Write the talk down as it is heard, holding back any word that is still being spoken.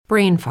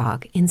brain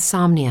fog,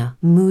 insomnia,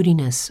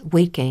 moodiness,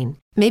 weight gain.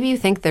 Maybe you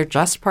think they're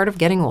just part of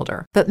getting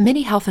older, but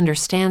MIDI Health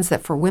understands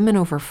that for women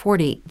over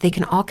 40, they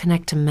can all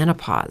connect to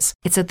menopause.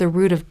 It's at the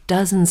root of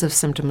dozens of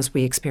symptoms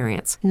we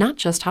experience, not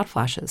just hot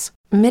flashes.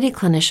 MIDI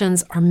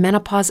clinicians are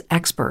menopause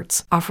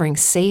experts, offering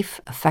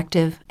safe,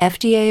 effective,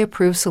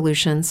 FDA-approved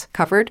solutions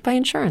covered by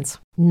insurance.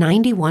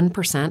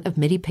 91% of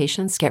MIDI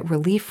patients get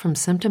relief from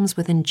symptoms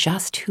within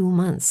just 2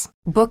 months.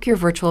 Book your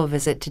virtual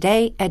visit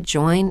today at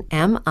joinmidi.com.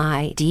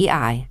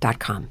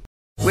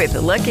 With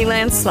the Lucky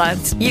Land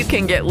Slots, you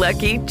can get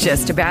lucky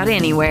just about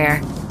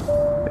anywhere.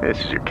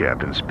 This is your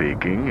captain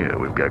speaking.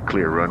 We've got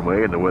clear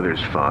runway and the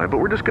weather's fine, but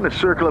we're just going to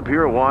circle up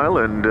here a while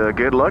and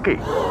get lucky.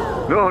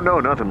 No,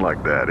 nothing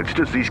like that. It's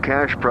just these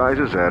cash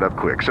prizes add up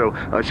quick. So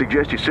I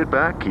suggest you sit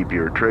back, keep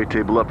your tray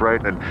table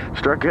upright, and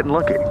start getting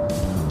lucky.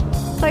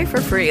 Play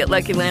for free at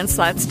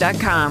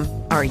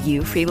LuckyLandSlots.com. Are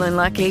you feeling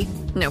lucky?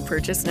 No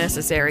purchase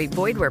necessary.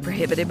 Void where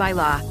prohibited by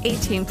law.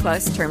 18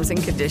 plus terms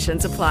and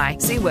conditions apply.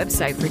 See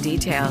website for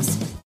details.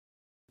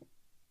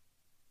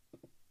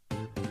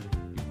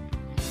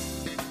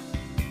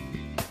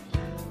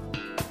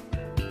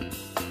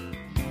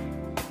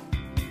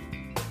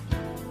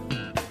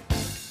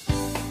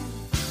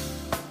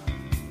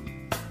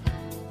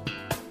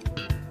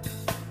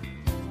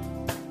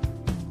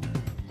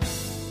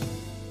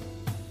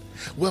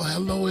 Well,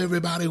 hello,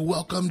 everybody.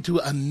 Welcome to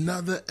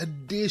another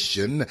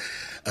edition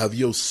of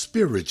your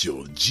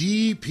spiritual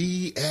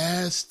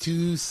GPS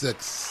to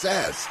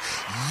success.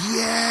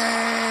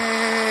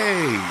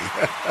 Yay!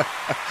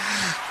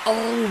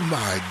 Oh,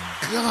 my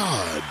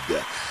God.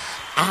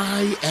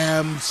 I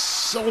am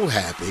so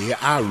happy.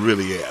 I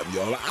really am,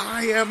 y'all.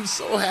 I am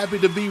so happy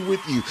to be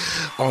with you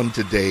on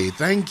today.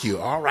 Thank you.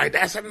 All right,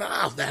 that's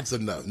enough. That's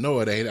enough. No,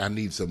 it ain't. I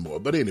need some more.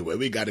 But anyway,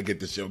 we got to get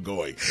the show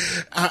going.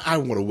 I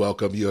want to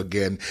welcome you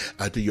again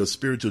to your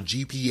spiritual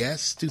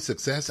GPS to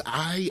success.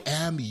 I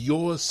am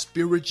your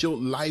spiritual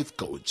life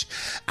coach.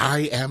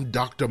 I am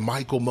Dr.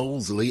 Michael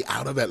Mosley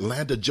out of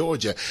Atlanta,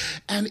 Georgia.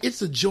 And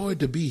it's a joy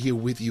to be here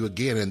with you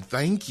again. And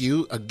thank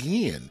you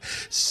again.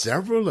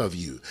 Several of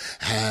you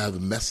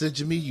have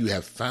messaged me. You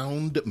have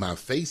found my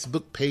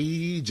Facebook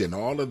page and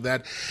all of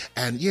that.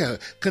 And yeah,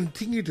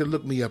 continue to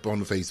look me up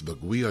on Facebook.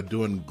 We are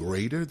doing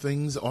greater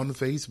things on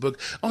Facebook,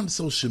 on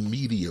social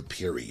media,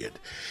 period.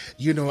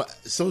 You know,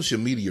 social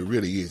media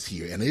really is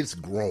here and it's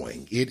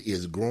growing. It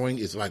is growing.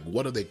 It's like,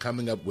 what are they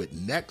coming up with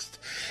next?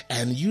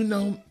 And you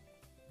know,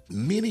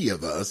 many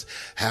of us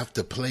have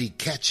to play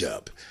catch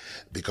up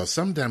because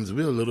sometimes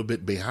we're a little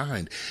bit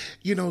behind.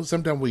 You know,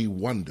 sometimes we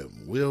wonder,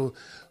 will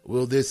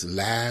this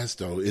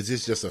last, or is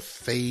this just a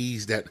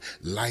phase that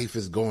life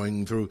is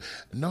going through?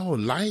 No,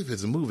 life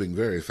is moving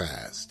very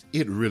fast.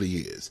 It really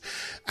is.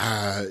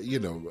 You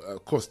know,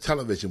 of course,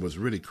 television was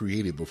really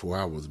created before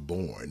I was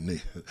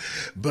born.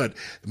 But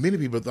many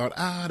people thought,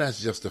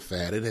 that's just a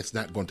fad and it's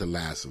not going to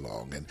last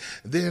long. And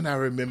then I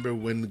remember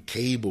when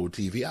cable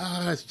TV,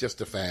 it's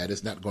just a fad.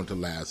 It's not going to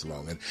last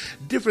long. And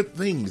different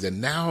things.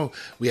 And now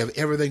we have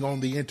everything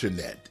on the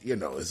internet. You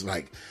know, it's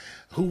like,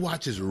 who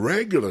watches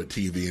regular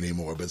TV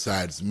anymore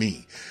besides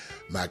me?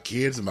 My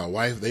kids and my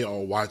wife, they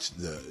all watch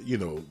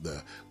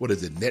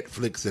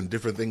Netflix and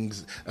different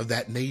things of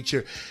that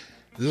nature.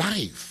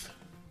 Life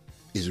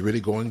is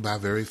really going by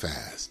very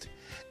fast.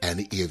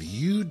 And if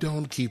you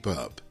don't keep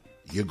up,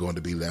 you're going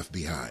to be left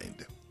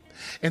behind.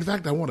 In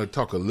fact, I want to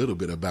talk a little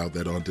bit about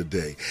that on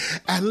today.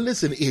 And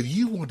listen, if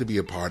you want to be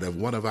a part of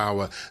one of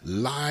our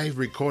live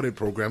recorded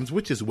programs,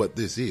 which is what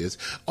this is,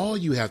 all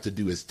you have to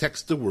do is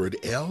text the word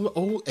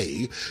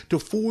LOA to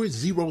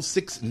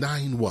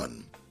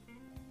 40691.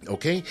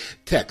 Okay,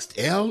 text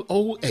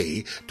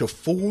LOA to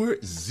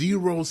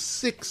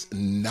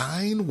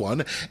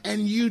 40691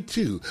 and you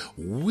too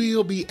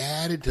will be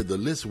added to the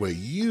list where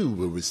you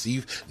will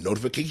receive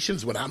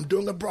notifications when I'm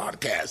doing a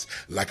broadcast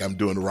like I'm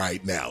doing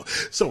right now.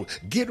 So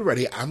get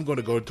ready. I'm going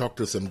to go talk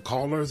to some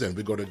callers and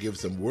we're going to give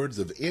some words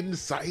of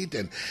insight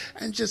and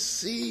just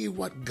see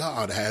what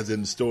God has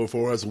in store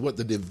for us, what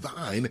the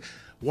divine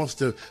wants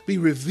to be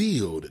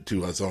revealed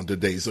to us on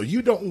today. So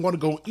you don't want to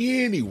go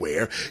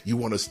anywhere. You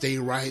want to stay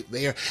right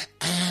there.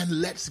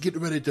 And let's get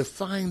ready to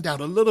find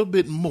out a little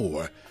bit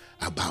more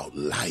about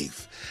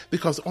life.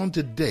 Because on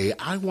today,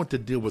 I want to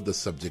deal with the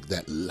subject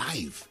that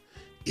life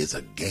is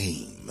a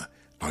game.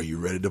 Are you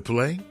ready to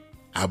play?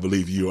 I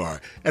believe you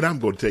are. And I'm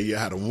going to tell you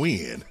how to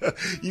win.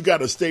 You got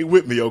to stay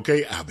with me,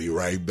 okay? I'll be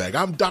right back.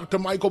 I'm Dr.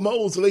 Michael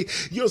Mosley,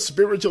 your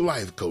spiritual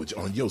life coach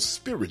on your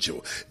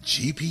spiritual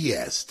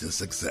GPS to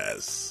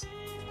success.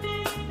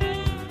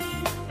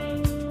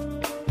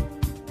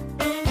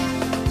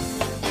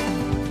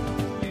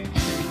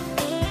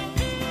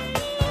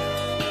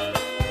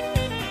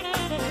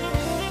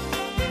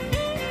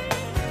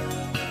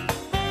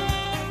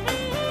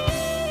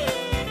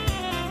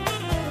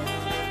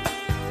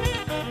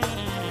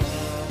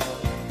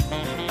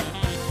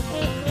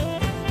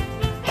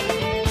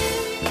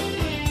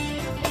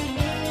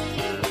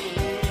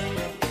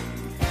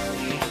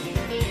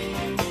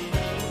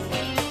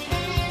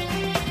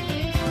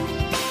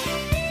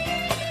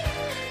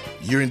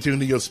 You're in tune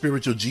to your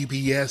spiritual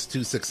GPS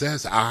to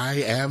success. I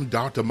am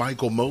Dr.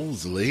 Michael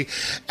Mosley.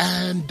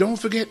 And don't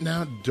forget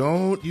now,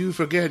 don't you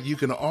forget, you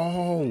can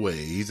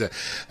always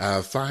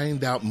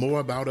find out more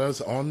about us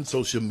on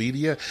social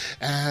media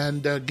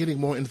and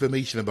getting more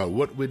information about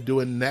what we're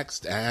doing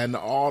next and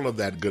all of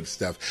that good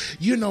stuff.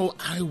 You know,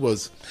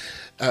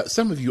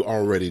 some of you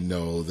already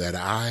know that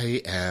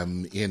I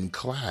am in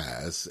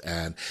class,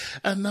 and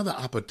another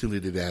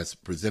opportunity that has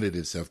presented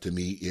itself to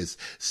me is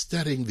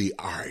studying the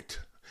art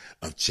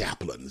of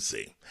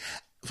chaplaincy.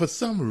 For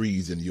some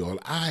reason, y'all,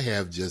 I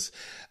have just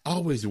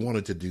always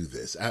wanted to do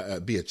this,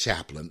 be a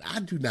chaplain.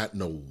 I do not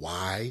know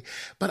why,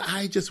 but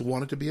I just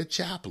wanted to be a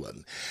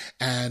chaplain.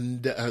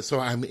 And so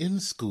I'm in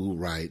school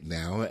right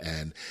now,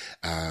 and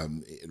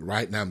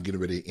right now I'm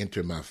getting ready to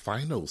enter my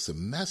final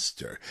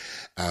semester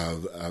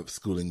of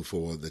schooling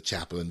for the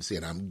chaplaincy,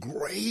 and I'm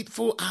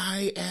grateful.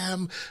 I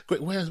am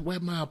great.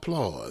 Where's my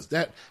applause?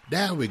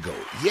 There we go.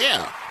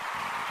 Yeah.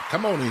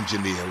 Come on,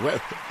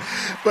 engineer.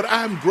 But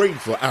I'm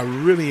grateful. I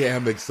really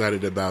am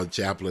excited about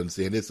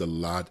chaplaincy, and it's a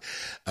lot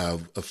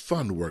of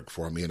fun work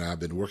for me. And I've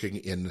been working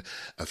in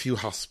a few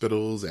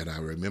hospitals, and I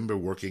remember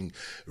working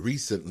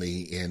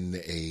recently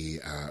in a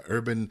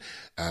urban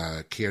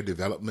care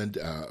development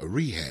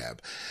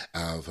rehab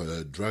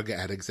for drug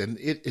addicts, and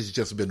it has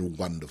just been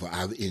wonderful.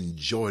 I've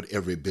enjoyed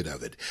every bit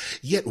of it.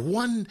 Yet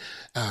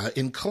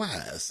in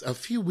class a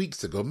few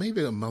weeks ago,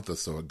 maybe a month or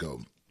so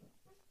ago,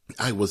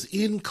 I was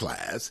in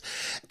class,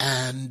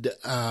 and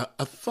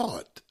a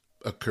thought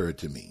occurred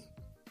to me.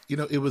 You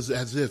know, it was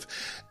as if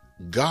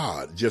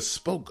God just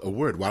spoke a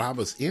word while I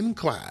was in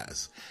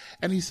class,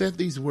 and he said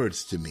these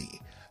words to me: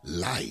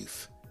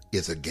 life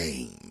is a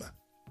game.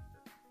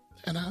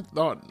 And I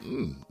thought,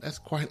 that's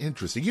quite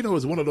interesting. You know, it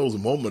was one of those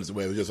moments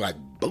where it was just like,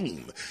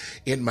 boom,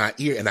 in my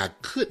ear. And I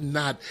couldn't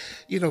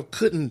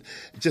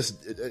just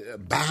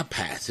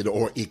bypass it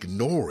or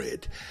ignore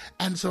it.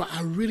 And so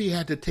I really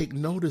had to take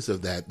notice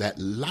of that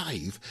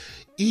life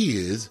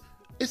it's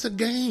a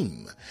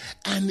game.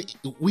 And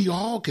we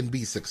all can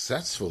be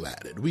successful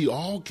at it. We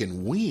all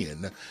can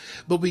win,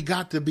 but we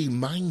got to be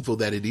mindful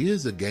that it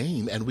is a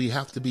game, and we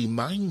have to be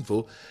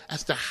mindful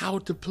as to how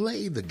to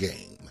play the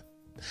game.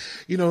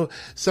 You know,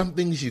 some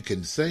things you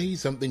can say,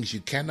 some things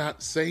you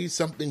cannot say,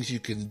 some things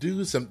you can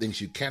do, some things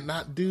you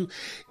cannot do.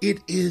 It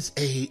is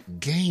a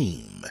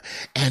game.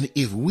 And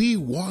if we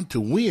want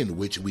to win,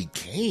 which we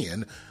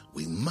can,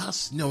 we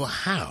must know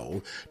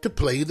how to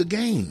play the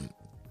game.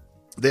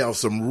 There are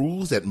some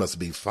rules that must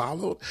be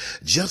followed,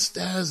 just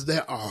as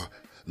there are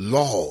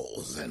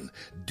laws and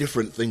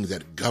different things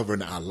that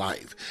govern our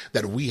life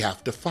that we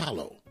have to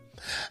follow.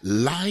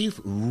 Life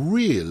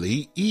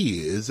really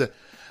is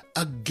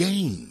a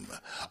game.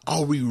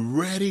 Are we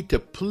ready to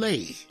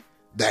play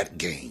that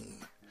game?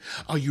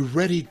 Are you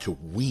ready to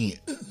win?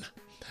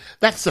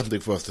 That's something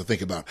for us to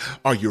think about.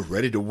 Are you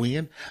ready to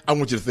win? I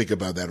want you to think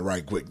about that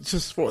right quick,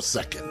 just for a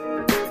second.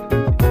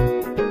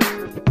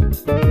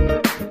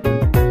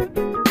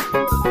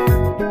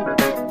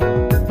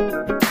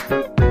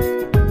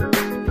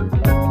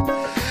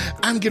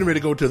 I'm getting ready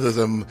to go to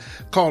some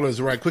callers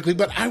right quickly,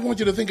 but I want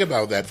you to think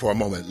about that for a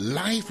moment.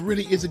 Life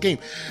really is a game.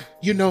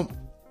 You know,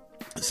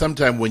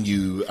 sometime when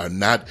you are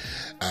not,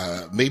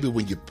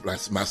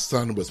 my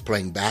son was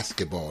playing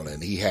basketball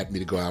and he had me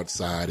to go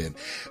outside and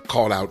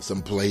call out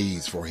some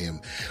plays for him.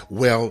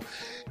 Well,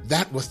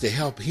 that was to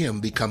help him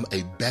become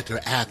a better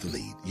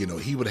athlete. You know,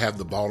 he would have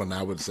the ball and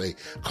I would say,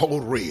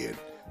 "Cold red."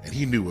 And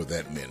he knew what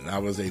that meant. And I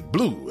would say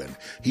blue, and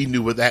he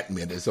knew what that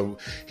meant. And so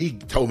he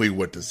told me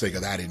what to say,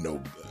 because I didn't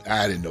know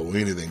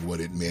anything what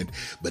it meant,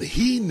 but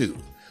he knew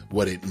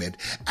what it meant.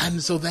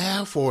 And so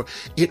therefore,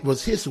 it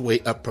was his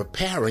way of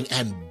preparing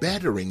and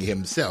bettering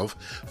himself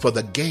for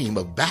the game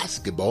of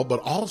basketball,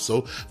 but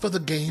also for the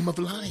game of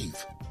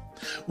life.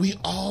 We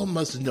all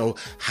must know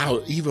how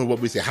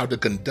to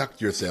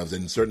conduct yourselves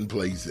in certain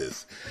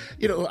places.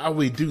 You know, how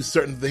we do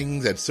certain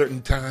things at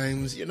certain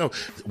times. You know,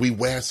 we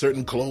wear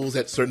certain clothes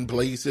at certain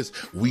places.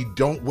 We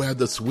don't wear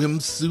the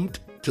swimsuit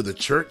to the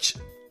church.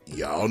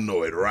 Y'all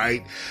know it,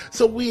 right?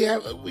 So we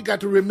got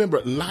to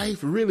remember, life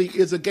really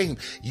is a game.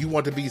 You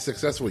want to be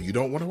successful. You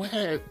don't want to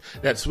wear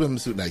that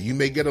swimsuit. Now, you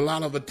may get a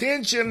lot of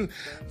attention,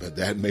 but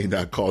that may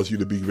not cause you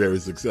to be very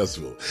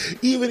successful.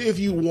 Even if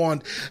you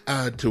want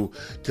to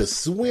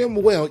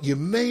swim well, you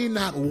may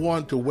not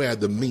want to wear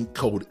the mink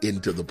coat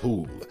into the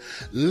pool.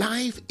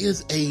 Life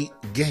is a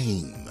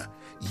game.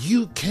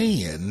 You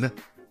can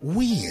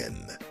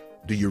win.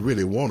 Do you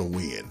really want to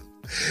win?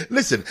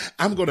 Listen,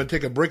 I'm going to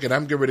take a break and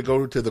I'm getting ready to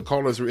go to the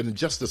callers in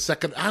just a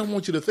second. I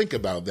want you to think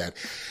about that.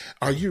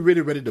 Are you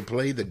really ready to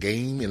play the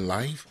game in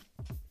life?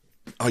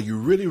 Are you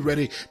really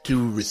ready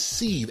to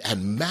receive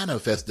and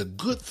manifest the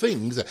good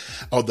things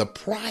or the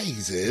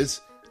prizes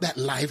that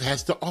life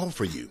has to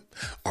offer you?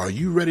 Are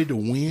you ready to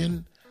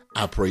win?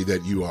 I pray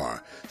that you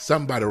are.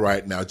 Somebody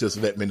right now, just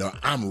let me know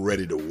I'm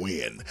ready to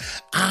win.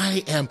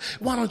 I am.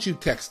 Why don't you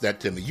text that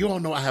to me? You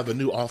all know I have a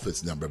new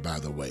office number, by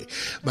the way.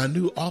 My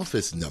new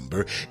office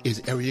number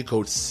is area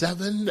code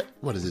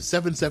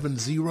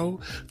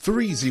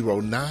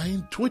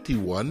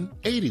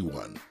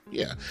 770-309-2181.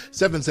 Yeah,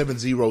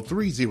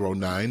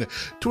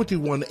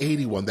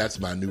 770-309-2181. That's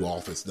my new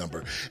office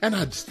number. And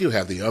I still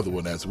have the other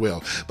one as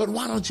well. But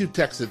why don't you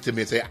text it to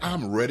me and say,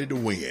 I'm ready to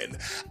win.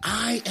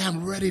 I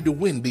am ready to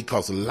win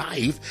because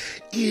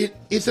life, it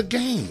is a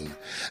game.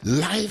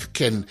 Life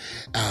can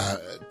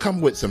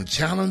come with some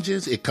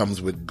challenges. It comes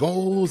with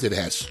goals. It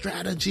has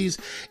strategies.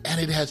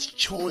 And it has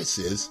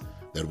choices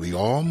that we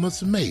all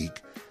must make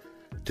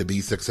to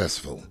be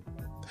successful.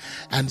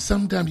 And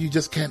sometimes you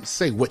just can't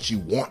say what you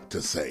want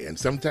to say. And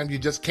sometimes you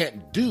just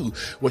can't do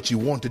what you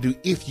want to do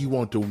if you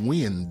want to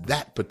win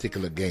that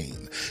particular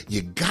game.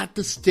 You got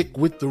to stick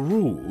with the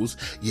rules.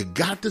 You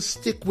got to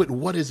stick with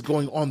what is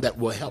going on that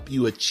will help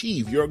you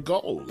achieve your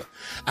goal.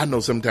 I know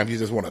sometimes you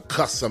just want to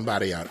cuss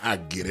somebody out. I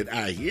get it.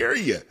 I hear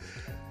you.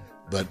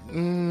 But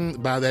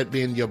by that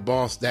being your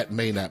boss, that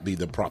may not be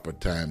the proper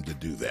time to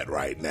do that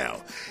right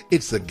now.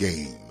 It's a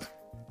game.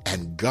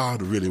 And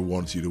God really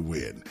wants you to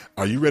win.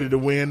 Are you ready to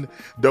win?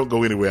 Don't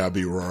go anywhere. I'll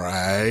be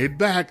right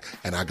back.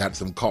 And I got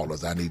some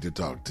callers I need to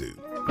talk to.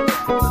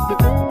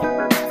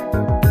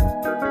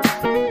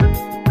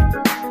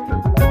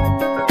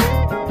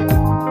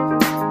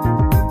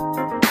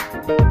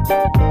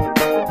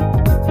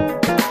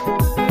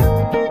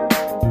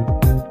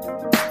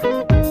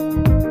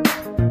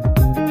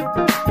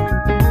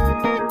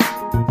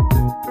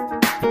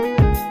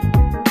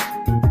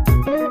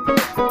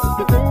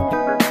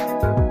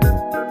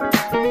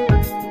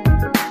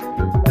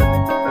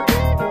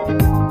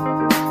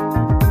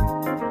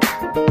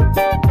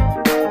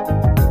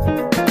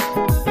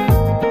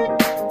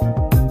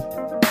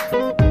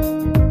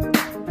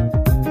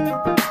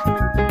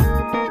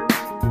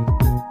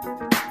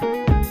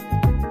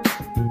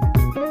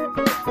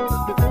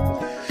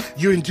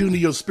 You're in tune to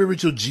your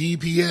spiritual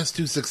GPS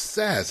to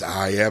success.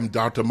 I am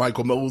Dr.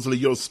 Michael Mosley,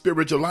 your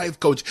spiritual life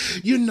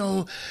coach. You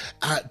know,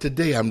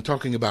 today I'm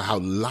talking about how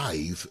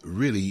life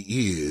really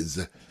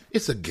is.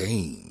 It's a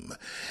game.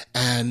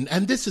 And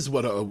this is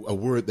what a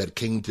word that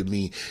came to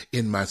me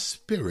in my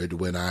spirit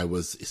when I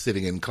was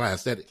sitting in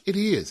class, that it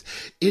is.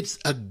 It's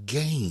a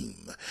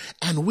game.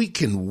 And we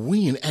can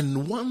win.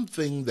 And one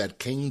thing that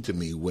came to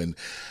me when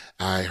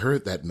I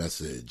heard that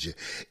message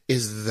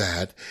is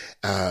that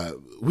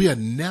we are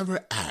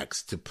never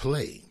asked to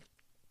play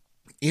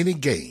any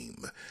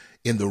game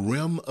in the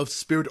realm of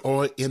spirit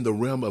or in the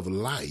realm of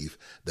life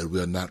that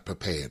we are not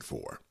prepared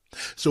for.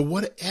 So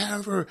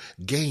whatever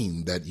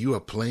game that you are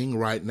playing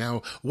right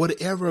now,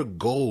 whatever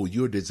goal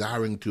you're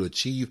desiring to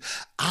achieve,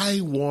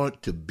 I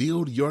want to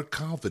build your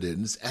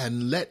confidence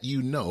and let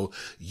you know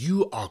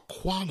you are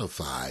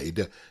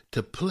qualified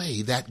to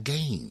play that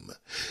game.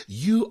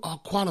 You are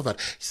qualified.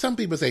 Some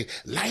people say,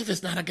 life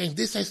is not a game.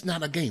 This is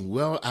not a game.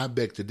 Well, I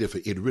beg to differ.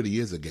 It really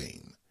is a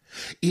game.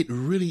 It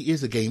really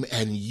is a game,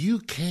 and you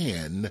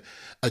can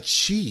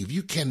achieve,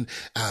 you can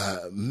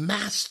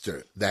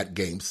master that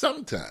game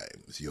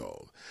sometimes,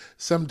 y'all.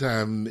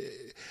 Sometimes,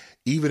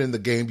 even in the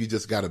game, you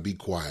just got to be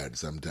quiet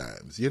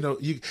sometimes. You know,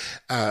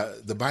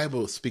 the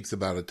Bible speaks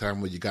about a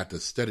time where you got to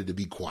study to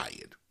be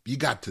quiet. You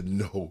got to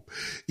know,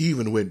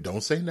 even when,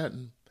 don't say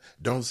nothing.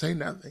 Don't say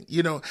nothing.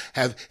 You know,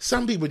 have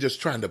some people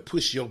just trying to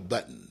push your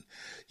button.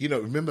 You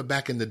know, remember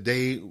back in the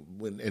day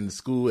when in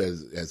school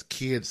as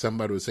kids,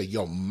 somebody would say,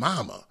 yo,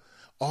 mama.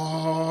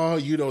 Oh,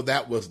 you know,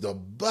 that was the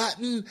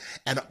button,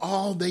 and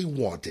all they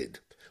wanted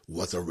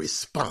was a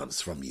response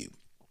from you.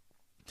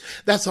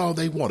 That's all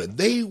they wanted.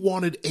 They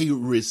wanted a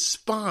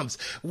response.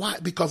 Why?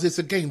 Because it's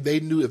a game. They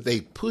knew if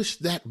they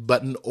pushed that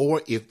button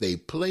or if they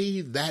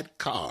played that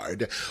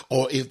card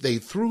or if they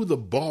threw the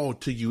ball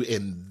to you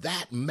in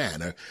that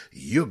manner,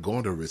 you're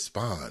going to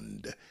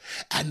respond.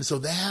 And so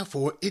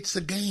therefore, it's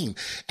a game.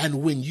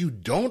 And when you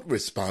don't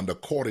respond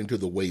according to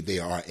the way they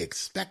are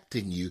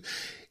expecting you,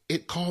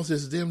 it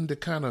causes them to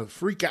kind of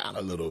freak out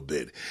a little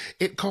bit.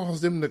 It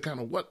causes them to kind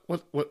of,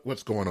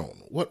 what's going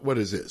on? What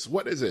is this?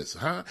 What is this?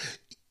 Huh?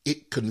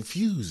 It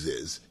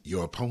confuses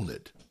your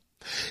opponent.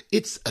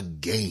 It's a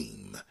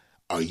game.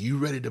 Are you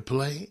ready to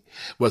play?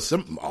 Well,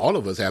 all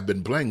of us have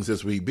been playing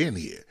since we've been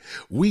here.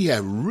 We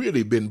have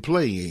really been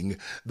playing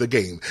the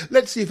game.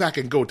 Let's see if I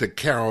can go to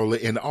Carol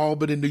in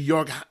Albany, New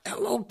York.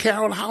 Hello,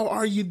 Carol. How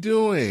are you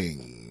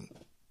doing?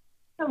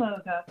 Hello,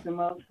 Dr.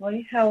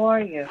 Mosley. How are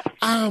you?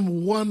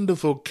 I'm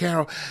wonderful,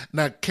 Carol.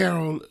 Now,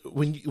 Carol,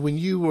 when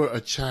you were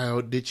a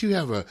child, did you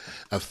have a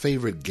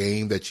favorite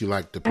game that you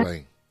liked to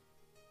play?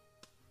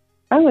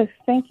 I was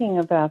thinking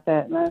about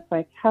that, and I was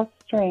like, how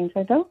strange.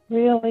 I don't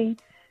really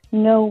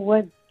know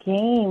what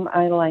game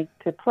I like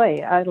to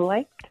play. I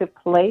like to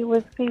play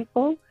with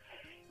people,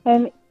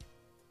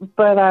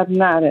 but I'm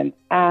not an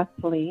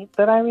athlete.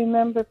 But I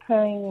remember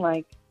playing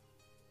like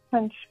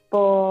punch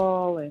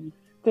ball and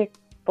stick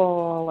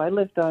ball. I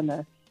lived on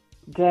a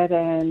dead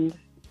end,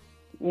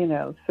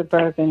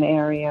 suburban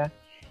area,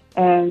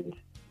 and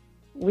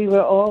we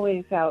were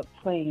always out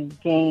playing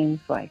games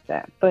like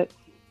that. But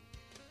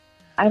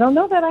I don't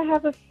know that I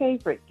have a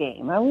favorite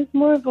game. I was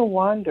more of a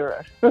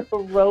wanderer, a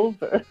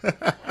rover,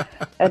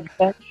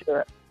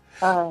 adventurer.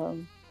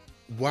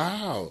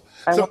 Wow!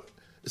 So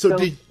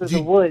did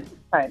the woods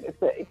kind of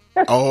thing.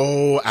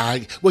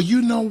 Well,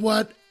 you know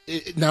what?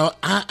 Now,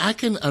 I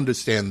can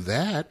understand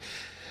that.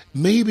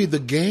 Maybe the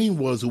game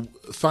was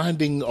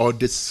finding or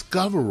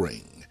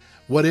discovering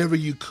whatever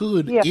you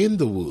could in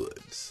the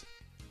woods.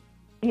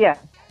 Yes.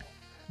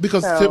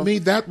 Because So, to me,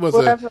 that was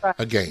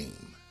a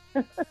game.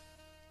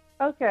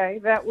 Okay,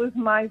 that was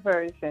my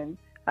version.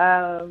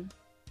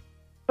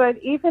 But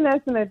even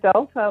as an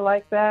adult, I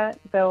like that,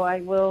 though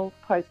I will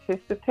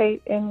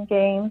participate in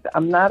games.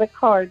 I'm not a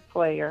card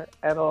player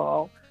at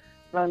all.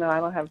 No, I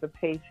don't have the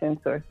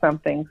patience or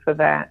something for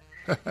that.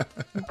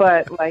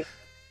 But like,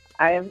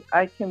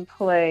 I can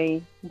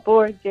play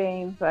board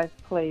games. I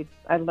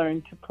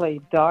learned to play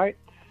darts.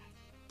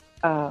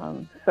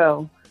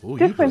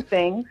 Different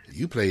things.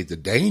 You played the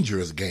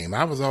dangerous game.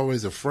 I was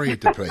always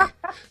afraid to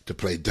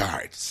play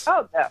darts.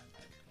 Oh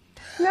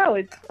no,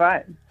 it's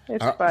fun.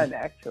 It's fun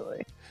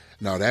actually.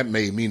 No, that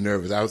made me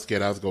nervous. I was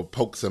scared I was going to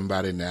poke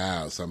somebody in the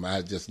eye or something.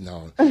 I just,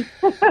 no.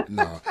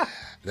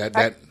 That.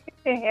 I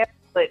can handle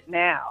it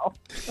now.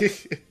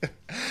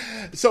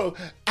 So,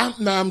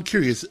 I'm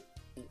curious,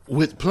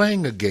 with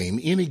playing a game,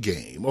 any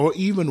game, or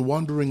even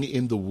wandering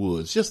in the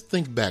woods, just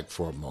think back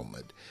for a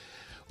moment.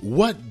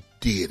 What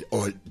did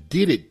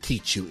it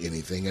teach you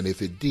anything? And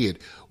if it did,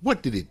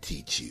 what did it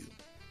teach you?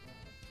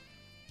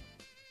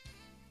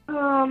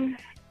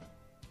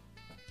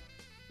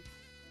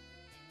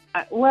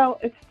 Well,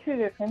 it's two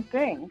different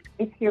things.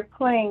 If you're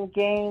playing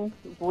games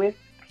with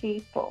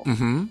people,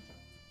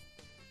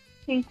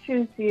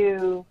 teaches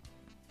you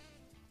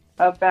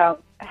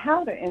about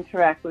how to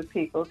interact with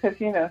people because,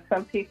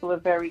 some people are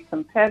very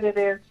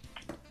competitive.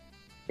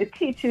 It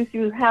teaches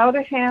you how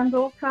to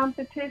handle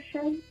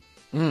competition.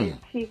 It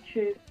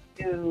teaches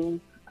you,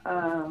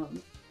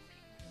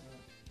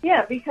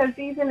 because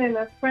even in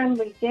a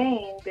friendly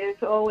game,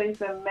 there's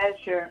always a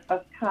measure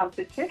of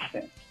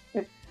competition.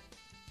 It's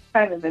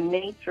kind of the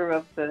nature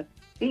of the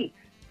beast.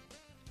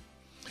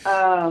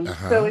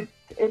 So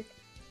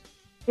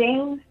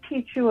games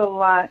teach you a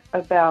lot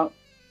about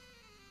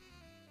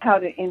how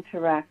to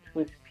interact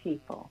with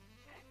people,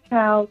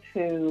 how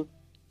to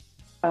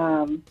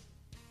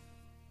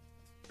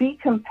be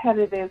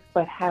competitive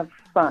but have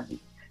fun,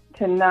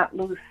 to not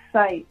lose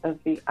sight of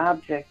the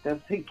object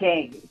of the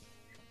game,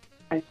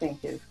 I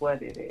think is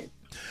what it is.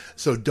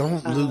 So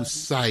don't lose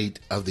sight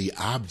of the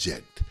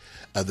object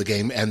of the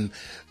game. And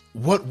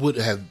what would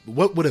have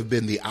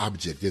been the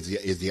object?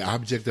 Is the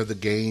object of the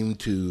game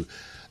to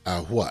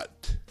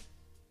what?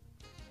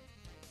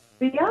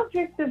 The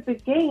object of the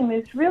game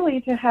is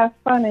really to have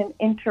fun and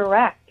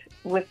interact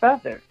with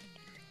others.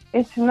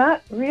 It's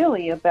not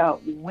really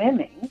about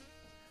winning.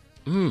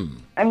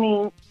 I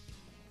mean,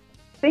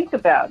 think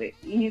about it.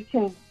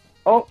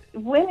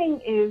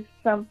 Winning is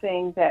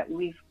something that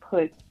we've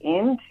put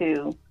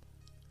into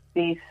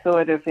these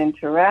sort of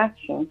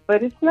interactions,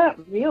 but it's not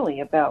really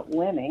about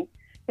winning.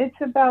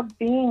 It's about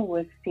being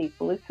with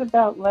people. It's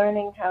about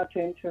learning how to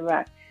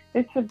interact.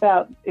 It's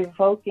about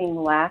evoking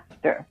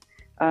laughter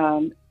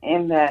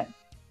in that,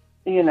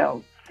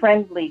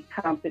 friendly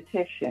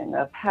competition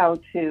of how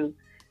to,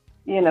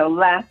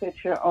 laugh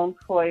at your own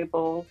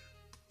foibles.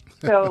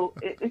 So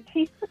it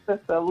teaches us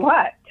a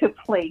lot to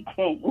play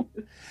games.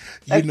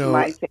 That's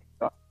my take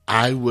on it.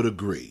 I would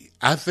agree.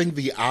 I think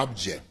the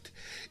object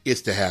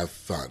is to have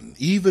fun.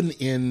 Even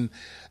in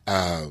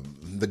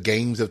the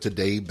games of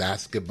today,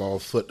 basketball,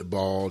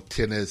 football,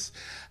 tennis,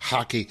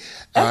 hockey,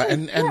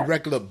 and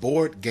regular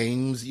board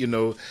games,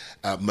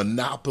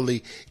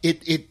 Monopoly,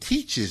 it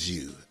teaches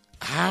you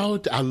how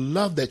to, I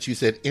love that you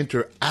said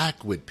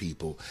interact with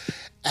people.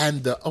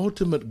 And the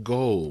ultimate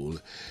goal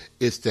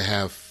is to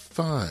have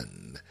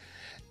fun.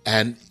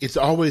 And it's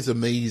always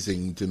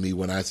amazing to me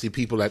when I see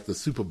people at the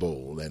Super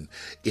Bowl and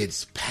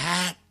it's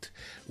packed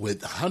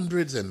with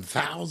hundreds and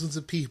thousands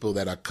of people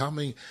that are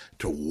coming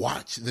to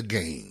watch the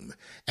game.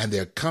 And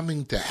they're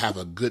coming to have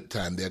a good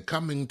time. They're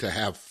coming to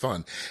have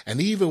fun. And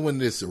even when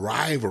this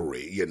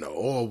rivalry,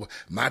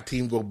 my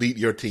team will beat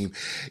your team,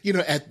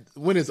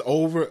 when it's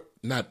over,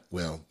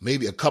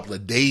 maybe a couple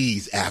of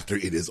days after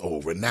it is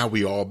over, now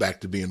we're all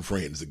back to being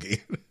friends again.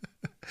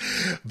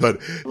 But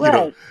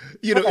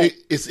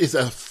it's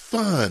a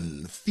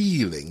fun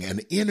feeling, an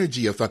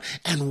energy of fun,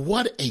 and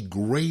what a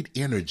great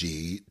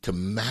energy to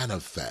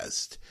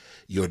manifest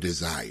your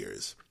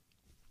desires.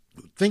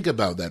 Think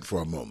about that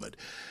for a moment.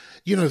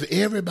 If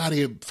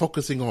everybody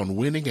focusing on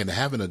winning and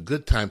having a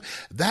good time,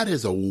 that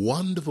is a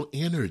wonderful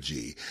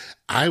energy.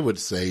 I would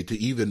say to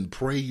even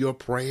pray your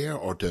prayer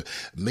or to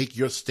make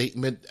your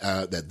statement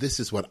that this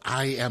is what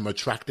I am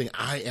attracting.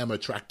 I am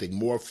attracting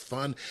more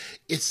fun.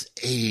 It's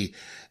a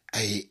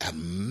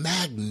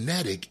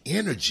magnetic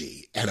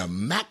energy and a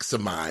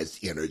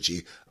maximized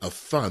energy of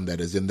fun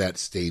that is in that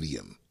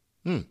stadium.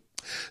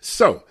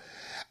 So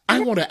I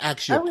want to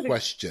ask you a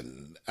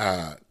question,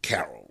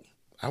 Carol.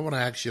 I want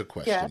to ask you a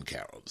question,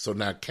 Carol. So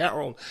now,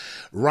 Carol,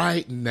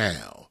 right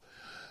now,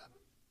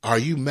 are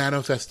you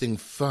manifesting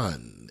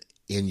fun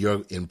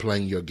in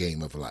playing your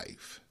game of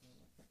life?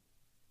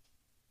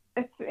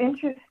 It's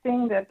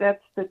interesting that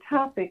that's the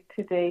topic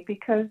today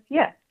because,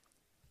 yes,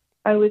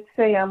 I would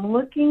say I'm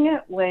looking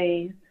at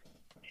ways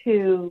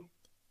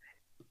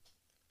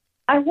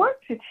I want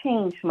to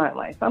change my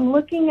life. I'm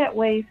looking at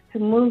ways to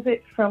move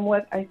it from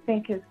what I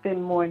think has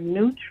been more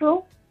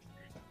neutral,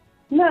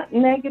 not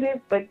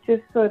negative, but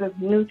just sort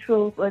of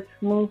neutral. Let's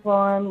move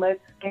on.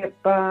 Let's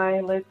get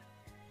by. Let's,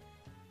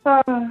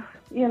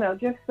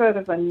 just sort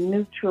of a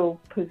neutral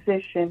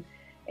position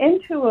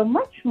into a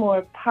much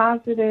more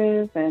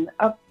positive and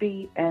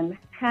upbeat and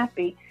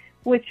happy,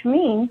 which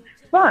means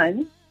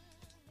fun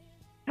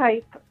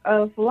type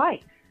of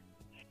life.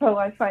 So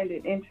I find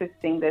it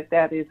interesting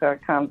that is our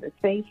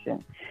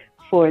conversation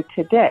for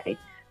today.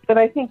 But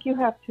I think you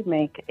have to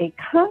make a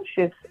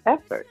conscious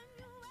effort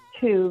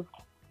to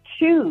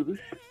choose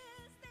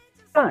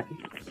fun,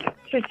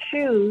 to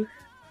choose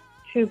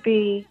to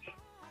be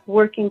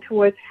working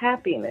towards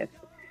happiness,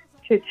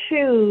 to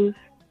choose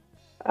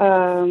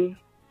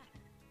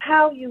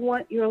how you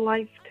want your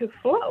life to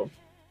flow.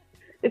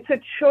 It's a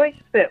choice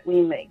that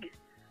we make,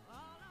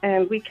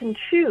 and we can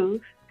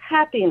choose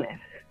happiness.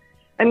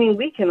 I mean,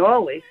 we can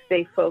always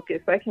stay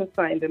focused. I can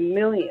find a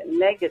million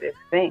negative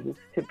things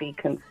to be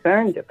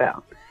concerned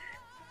about.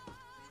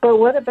 But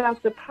what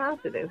about the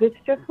positive? It's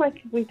just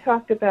like we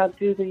talked about,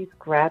 do these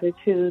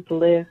gratitude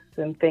lists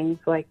and things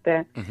like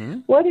that.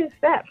 Mm-hmm. What is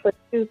that but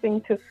choosing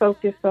to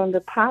focus on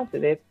the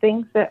positive,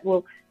 things that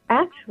will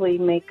actually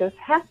make us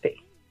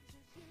happy?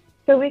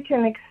 So we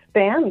can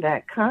expand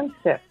that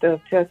concept of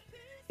just,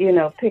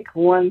 pick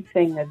one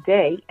thing a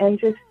day and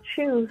just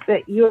choose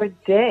that your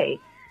day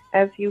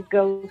as you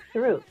go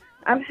through.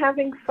 I'm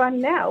having fun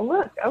now.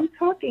 Look, I'm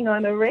talking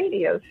on a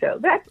radio show.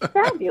 That's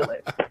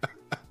fabulous.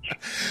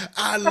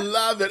 I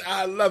love it.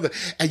 I love it.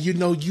 And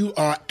you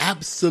are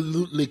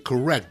absolutely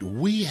correct.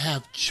 We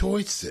have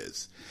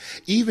choices.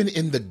 Even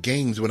in the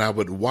games, when I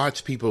would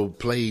watch people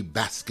play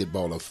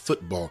basketball or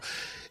football,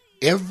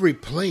 every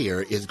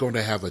player is going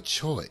to have a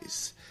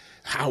choice.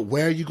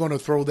 Where are you going to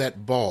throw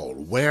that ball?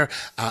 Where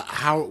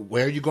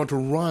are you going to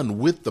run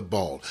with the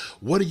ball?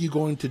 What are you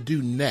going to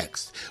do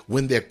next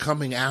when they're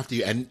coming after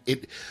you? And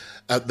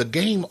the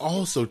game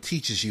also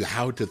teaches you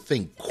how to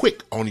think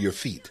quick on your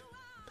feet,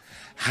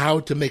 how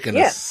to make an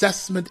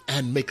assessment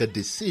and make a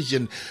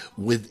decision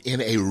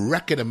within a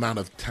record amount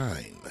of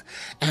time.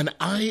 And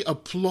I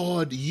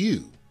applaud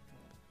you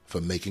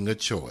for making a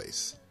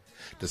choice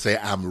to say,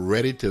 I'm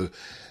ready to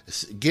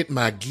get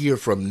my gear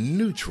from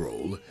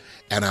neutral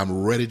and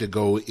I'm ready to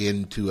go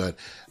into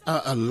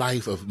a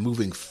life of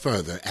moving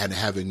further and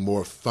having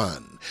more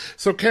fun.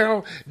 So,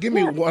 Carol, give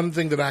me one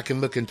thing that I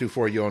can look into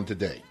for you on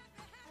today.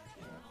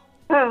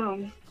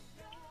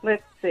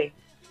 Let's see.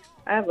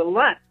 I have a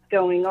lot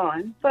going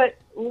on, but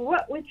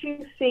what would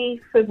you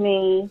see for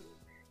me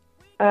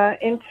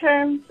in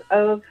terms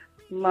of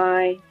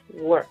my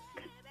work?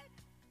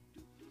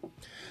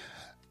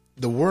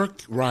 The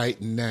work right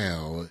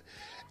now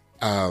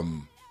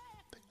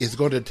is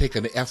going to take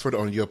an effort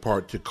on your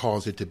part to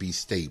cause it to be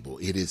stable.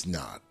 It is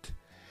not.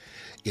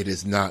 It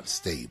is not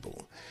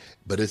stable.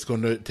 But it's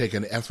going to take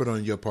an effort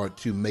on your part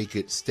to make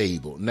it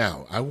stable.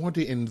 Now, I want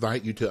to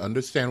invite you to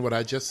understand what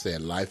I just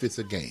said. Life is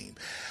a game.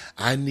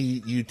 I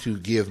need you to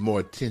give more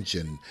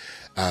attention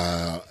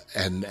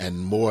and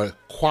more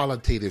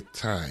qualitative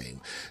time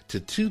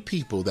to two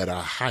people that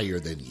are higher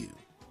than you.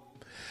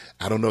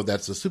 I don't know if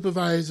that's a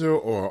supervisor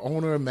or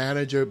owner,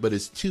 manager, but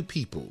it's two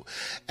people.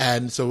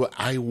 And so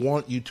I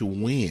want you to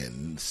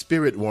win.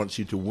 Spirit wants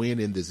you to win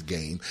in this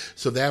game.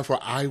 So therefore,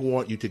 I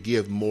want you to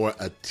give more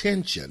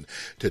attention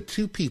to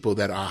two people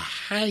that are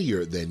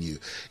higher than you.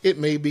 It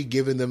may be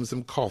giving them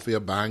some coffee or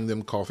buying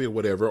them coffee or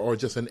whatever, or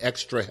just an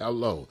extra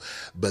hello.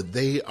 But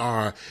they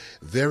are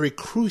very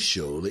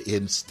crucial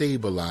in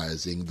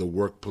stabilizing the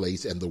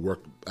workplace and the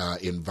work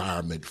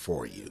environment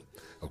for you.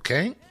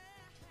 Okay?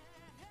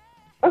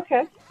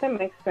 Okay, that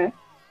makes sense.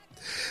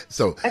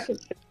 So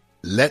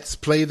let's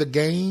play the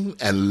game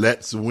and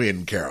let's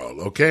win,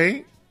 Carol,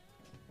 okay?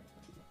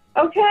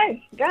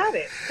 Okay, got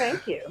it.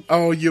 Thank you.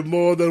 Oh, you're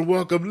more than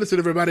welcome. Listen,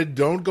 everybody,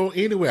 don't go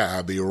anywhere.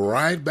 I'll be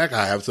right back.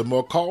 I have some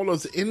more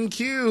callers in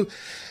queue.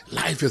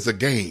 Life is a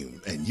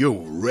game, and you're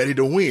ready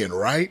to win,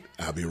 right?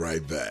 I'll be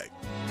right back.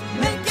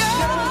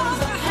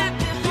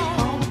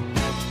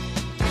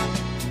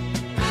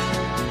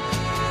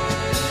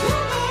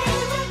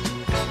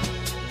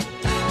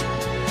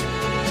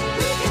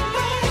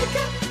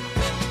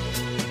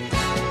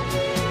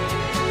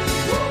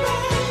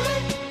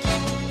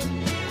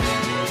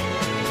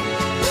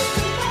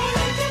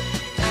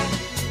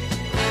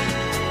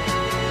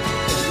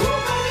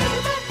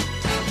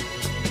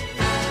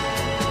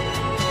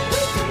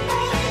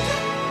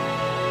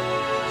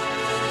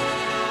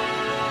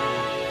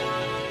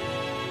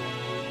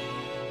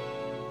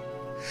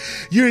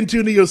 You're in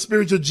tune to your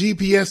spiritual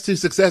GPS to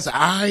success.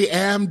 I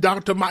am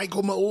Dr.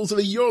 Michael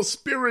Mosley, your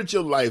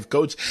spiritual life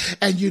coach.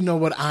 And you know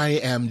what? I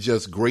am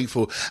just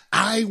grateful.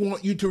 I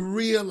want you to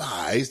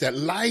realize that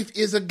life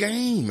is a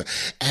game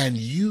and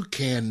you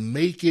can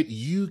make it.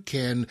 You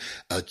can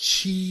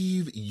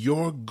achieve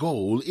your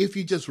goal if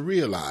you just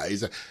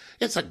realize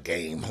it's a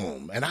game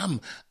home, and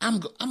I'm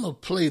gonna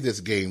play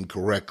this game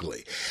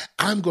correctly.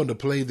 I'm going to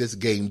play this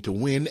game to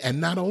win, and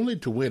not only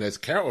to win, as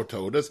Carol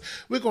told us,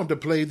 we're going to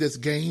play this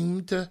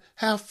game to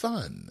have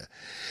fun.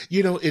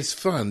 You know, it's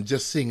fun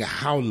just seeing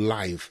how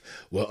life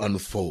will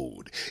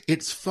unfold.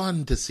 It's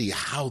fun to see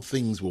how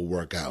things will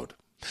work out.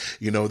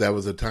 You know, there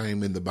was a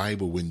time in the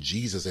Bible when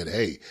Jesus said,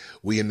 hey,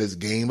 we in this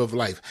game of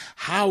life,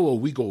 how are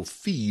we going to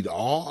feed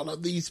all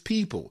of these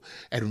people?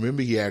 And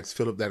remember, he asked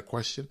Philip that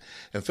question.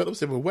 And Philip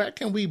said, well, where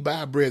can we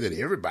buy bread that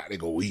everybody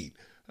go eat?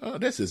 Oh,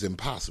 this is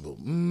impossible.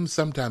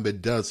 Sometimes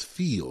it does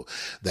feel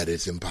that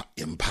it's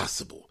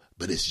impossible,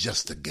 but it's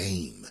just a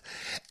game.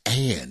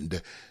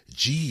 And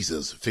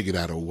Jesus figured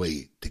out a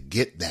way to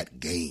get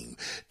that game,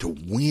 to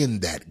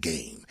win that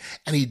game.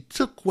 And he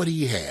took what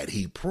he had,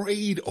 he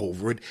prayed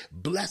over it,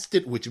 blessed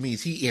it, which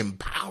means he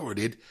empowered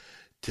it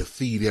to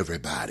feed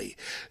everybody.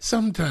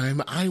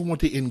 Sometime I want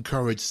to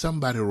encourage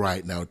somebody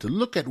right now to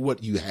look at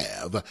what you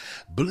have,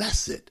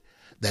 bless it,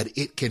 that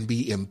it can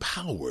be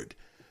empowered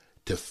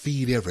to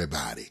feed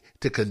everybody,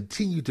 to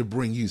continue to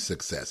bring you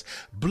success.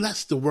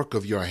 Bless the work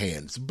of your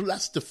hands.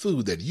 Bless the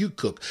food that you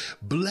cook.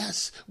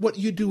 Bless what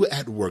you do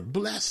at work.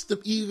 Bless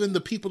even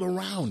the people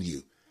around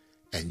you.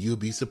 And you'll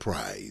be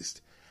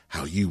surprised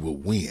how you will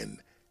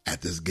win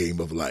at this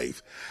game of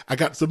life. I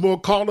got some more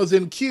callers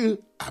in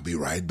queue. I'll be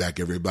right back,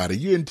 everybody.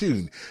 You're in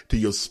tune to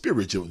your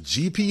spiritual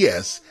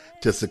GPS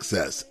to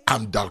success.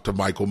 I'm Dr.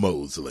 Michael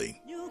Mosley.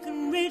 You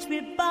can reach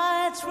me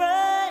by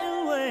train.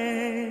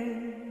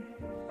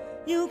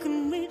 You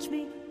can reach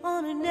me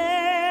on an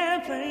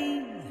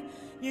airplane.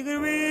 You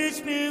can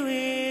reach me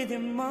with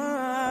your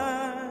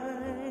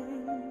mind.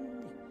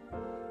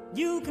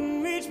 You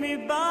can reach me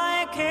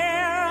by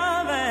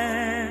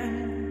caravan.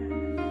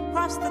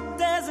 Cross the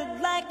desert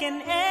like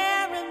an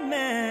errand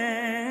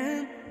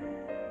man.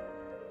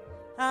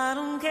 I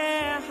don't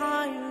care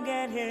how you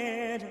get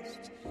here,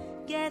 just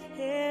get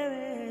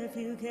here if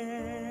you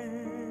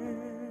can.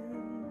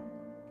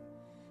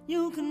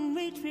 You can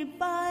reach me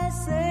by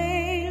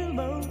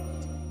sailboat.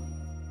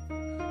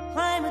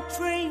 Climb a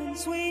train,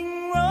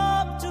 swing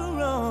rope to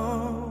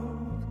rope.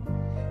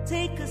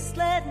 Take a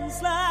sled and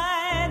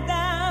slide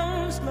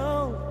down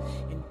slow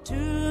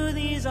into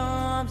these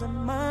arms of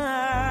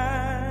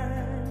mine.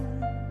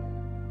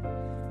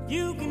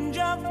 You can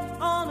jump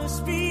on a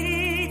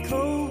speedy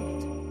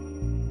coat,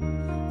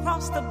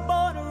 cross the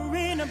border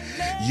in a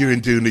plane. You're in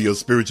tune to your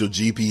spiritual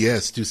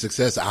GPS to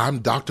success. I'm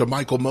Dr.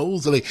 Michael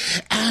Mosley,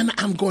 and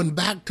I'm going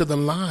back to the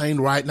line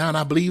right now, and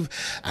I believe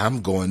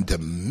I'm going to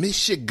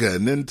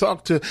Michigan and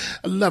talk to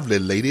a lovely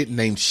lady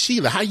named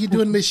Sheila. How you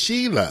doing, Miss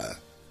Sheila?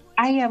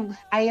 I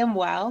am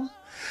well.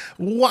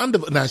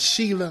 Wonderful. Now,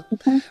 Sheila,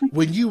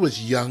 when you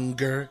was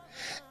younger,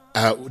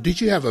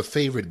 did you have a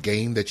favorite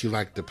game that you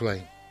liked to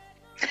play?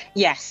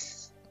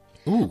 Yes.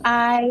 Ooh.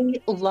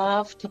 I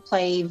love to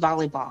play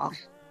volleyball.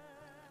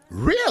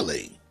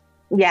 Really?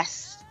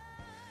 Yes.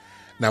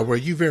 Now, were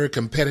you very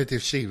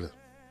competitive, Sheila?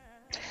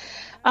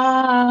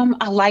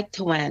 I like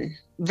to win.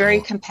 Very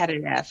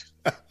competitive.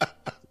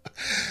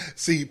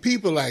 See,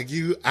 people like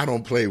you, I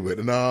don't play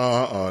with.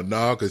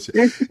 No, because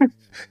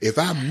if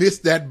I miss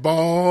that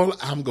ball,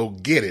 I'm going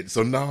to get it.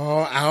 So,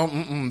 no,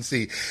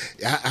 see,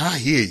 I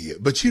hear you.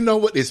 But you know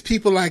what? It's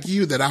people like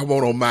you that I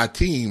want on my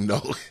team,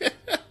 though.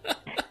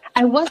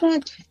 I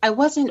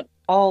wasn't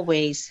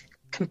always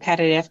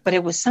competitive, but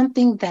it was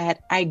something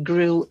that I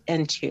grew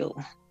into.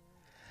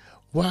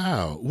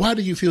 Wow. Why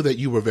do you feel that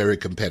you were very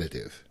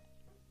competitive?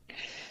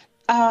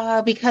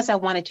 Because I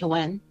wanted to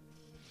win.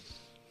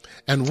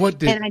 And what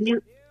did...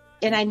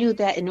 And I knew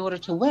that in order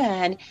to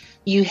win,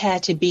 you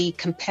had to be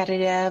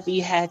competitive.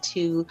 You had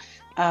to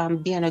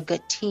be on a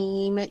good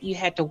team. You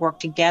had to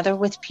work together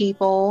with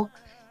people.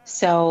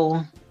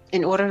 So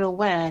in order to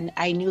win,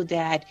 I knew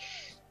that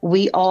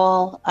we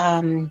all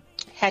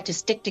had to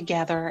stick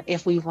together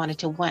if we wanted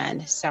to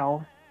win.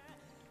 So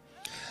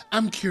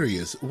I'm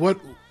curious, what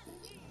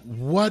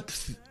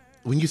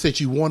when you said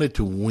you wanted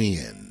to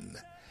win,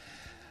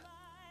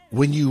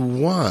 when you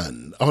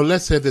won, or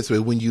let's say it this way,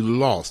 when you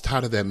lost, how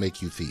did that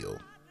make you feel?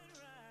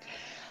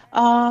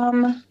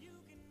 Not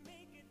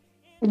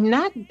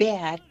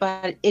bad,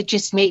 but it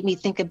just made me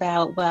think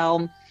about,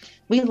 well,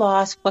 we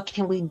lost. What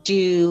can we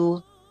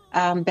do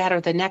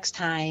better the next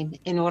time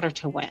in order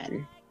to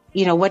win?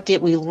 You know, what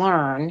did we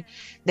learn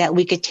that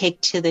we could take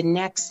to the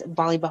next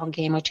volleyball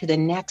game or to the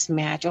next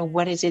match, or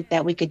what is it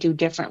that we could do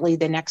differently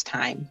the next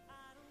time?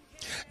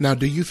 Now,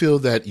 do you feel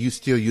that you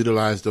still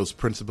utilize those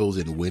principles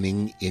in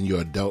winning in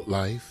your adult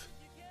life?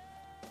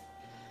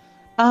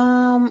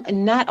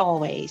 Not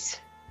always.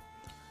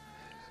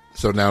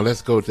 So now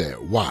let's go there.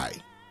 Why?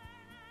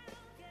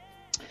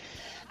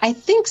 I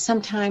think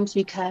sometimes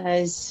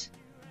because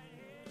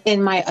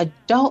in my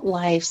adult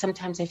life,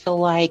 sometimes I feel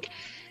like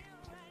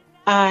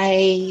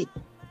I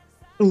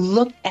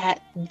look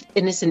at,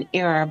 and it's an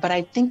error, but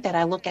I think that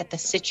I look at the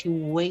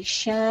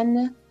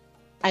situation.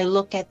 I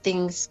look at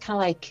things kind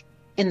of like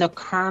in the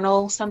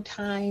kernel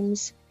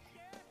sometimes,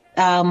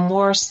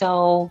 more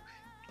so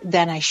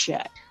than I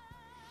should.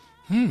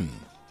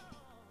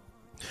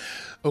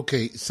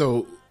 Okay,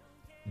 so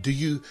do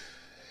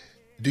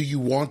you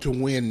want to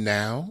win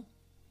now?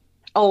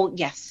 Oh,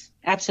 yes,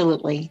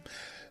 absolutely.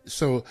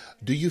 So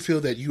do you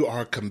feel that you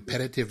are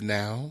competitive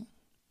now?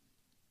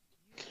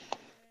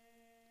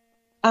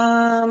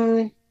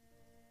 I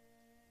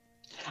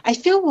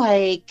feel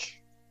like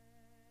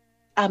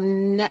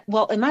I'm not,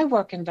 well, in my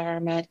work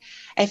environment,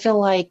 I feel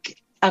like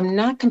I'm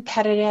not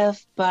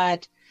competitive,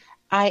 but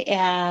I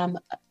am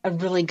a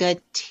really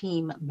good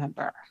team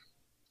member.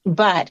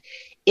 But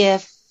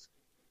if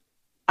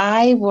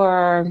I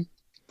were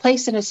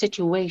placed in a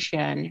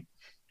situation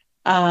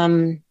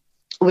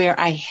where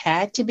I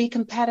had to be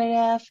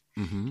competitive,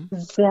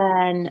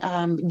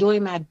 then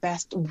doing my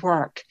best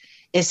work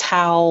is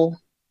how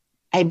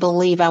I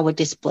believe I would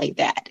display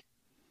that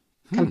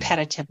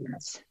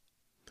competitiveness.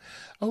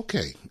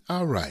 Okay.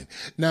 All right.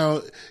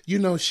 Now,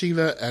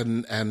 Sheila,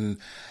 and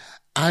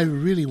I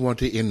really want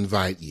to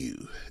invite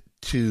you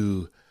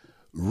to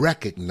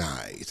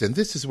recognize, and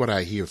this is what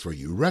I hear for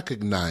you,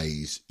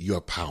 recognize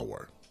your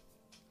power.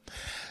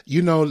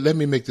 Let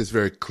me make this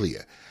very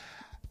clear.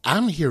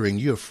 I'm hearing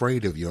you're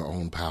afraid of your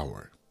own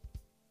power.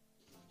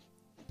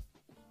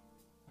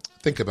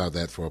 Think about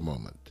that for a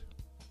moment.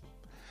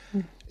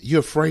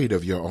 You're afraid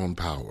of your own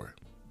power.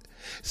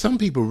 Some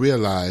people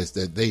realize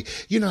that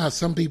how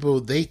some people,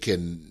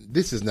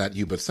 this is not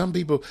you, but some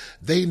people,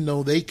 they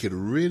know they could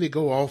really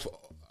go off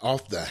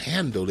the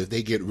handle if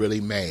they get really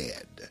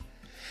mad.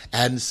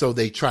 And so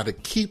they try to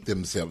keep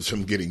themselves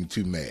from getting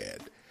too mad.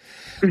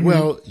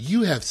 Well,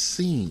 you have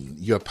seen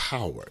your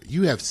power.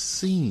 You have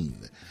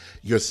seen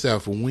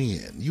yourself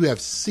win. You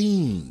have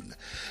seen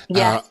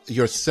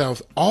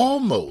yourself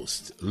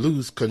almost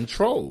lose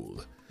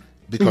control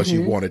because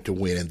you wanted to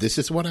win. And this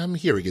is what I'm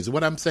hearing. Is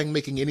what I'm saying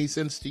making any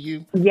sense to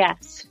you?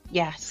 Yes.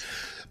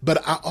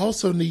 But I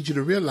also need you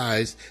to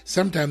realize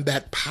sometimes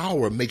that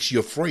power makes you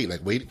afraid.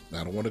 Like, wait,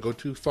 I don't want to go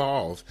too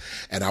far off.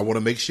 And I want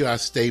to make sure I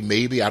stay,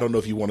 maybe, I don't know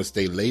if you want to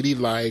stay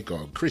ladylike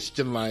or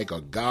Christian-like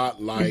or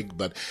God-like,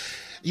 but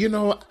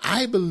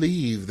I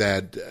believe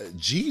that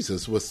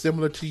Jesus was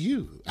similar to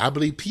you. I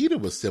believe Peter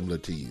was similar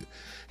to you.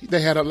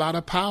 They had a lot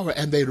of power,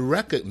 and they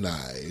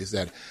recognized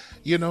that,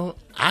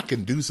 I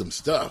can do some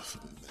stuff,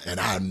 and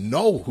I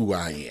know who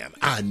I am.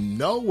 I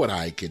know what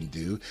I can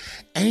do,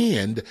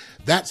 and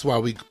that's why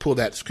we pull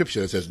that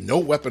scripture that says, no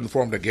weapon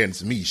formed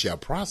against me shall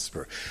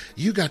prosper.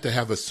 You got to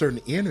have a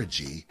certain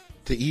energy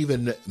to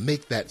even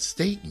make that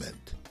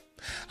statement.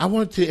 I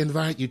want to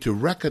invite you to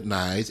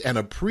recognize and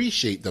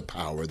appreciate the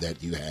power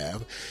that you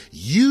have.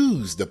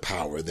 Use the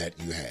power that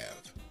you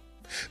have.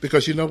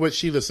 Because you know what,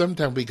 Sheila,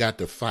 sometimes we got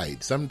to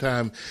fight.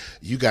 Sometimes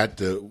you got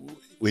to,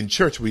 in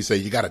church we say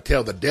you got to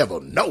tell the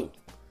devil no.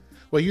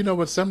 Well, you know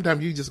what,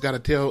 sometimes you just got to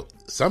tell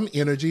some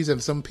energies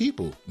and some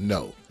people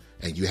no.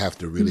 And you have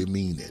to really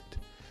mean it.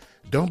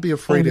 Don't be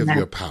afraid of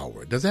your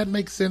power. Does that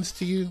make sense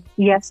to you?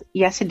 Yes,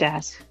 it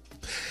does.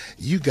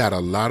 You got a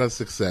lot of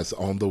success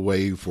on the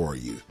way for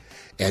you.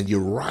 And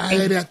you're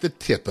right at the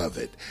tip of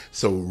it.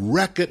 So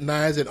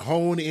recognize it,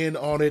 hone in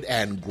on it,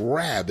 and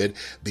grab it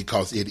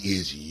because it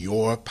is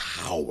your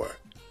power.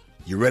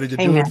 You ready to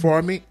do it for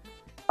me?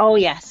 Oh,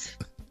 yes.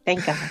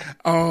 Thank God.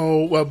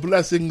 Oh, well,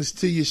 blessings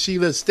to you,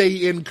 Sheila.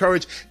 Stay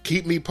encouraged.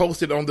 Keep me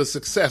posted on the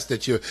success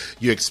that you're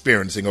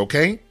experiencing,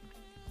 okay?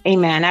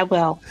 Amen. I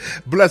will.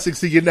 Blessings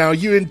to you now.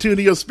 You're in tune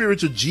to your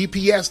spiritual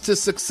GPS to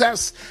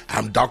success.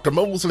 I'm Dr.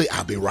 Mosley.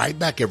 I'll be right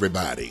back,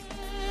 everybody.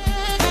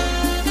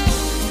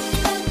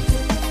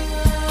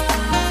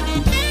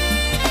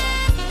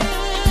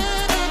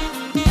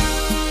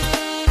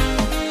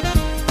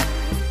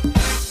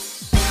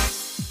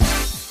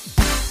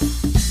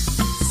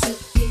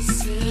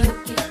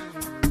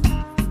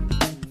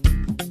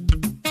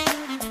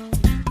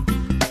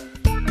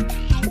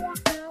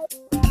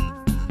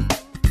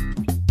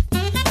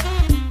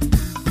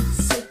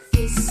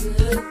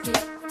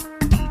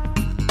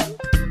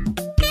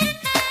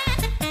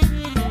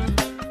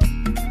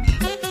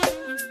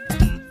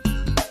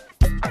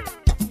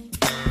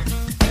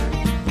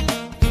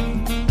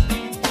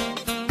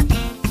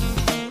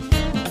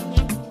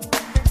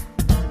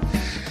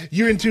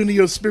 You're in tune to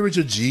your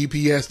spiritual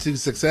GPS to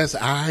success.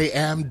 I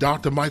am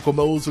Dr. Michael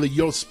Mosley,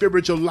 your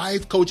spiritual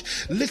life coach.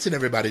 Listen,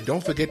 everybody,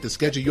 don't forget to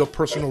schedule your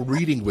personal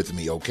reading with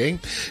me, okay?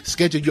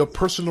 Schedule your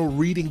personal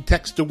reading.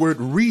 Text the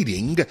word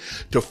reading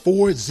to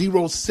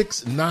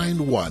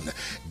 40691.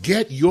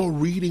 Get your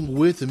reading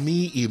with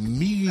me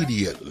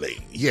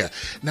immediately. Yeah.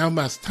 Now,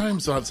 my time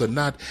slots are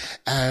not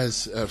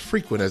as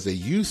frequent as they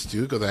used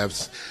to because I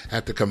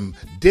have to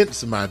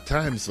condense my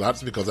time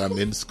slots because I'm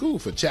in school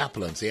for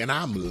chaplaincy and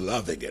I'm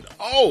loving it.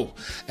 Oh,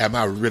 am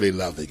I really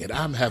loving it?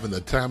 I'm having the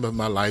time of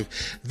my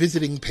life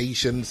visiting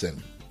patients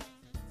and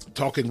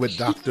talking with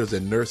doctors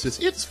and nurses.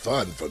 It's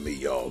fun for me,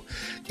 y'all.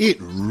 It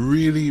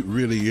really,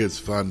 really is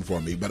fun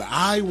for me. But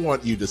I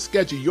want you to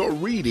schedule your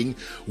reading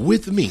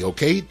with me,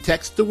 okay?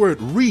 Text the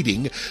word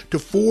reading to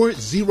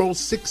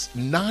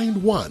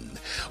 40691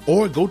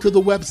 or go to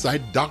the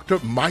website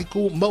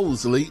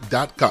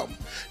drmichaelmosley.com.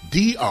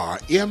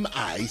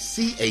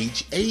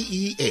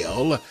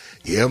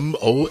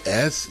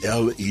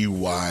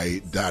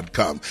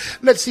 drmichaelmosley.com.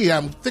 Let's see,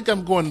 I think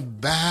I'm going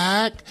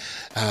back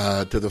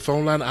to the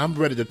phone line. I'm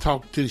ready to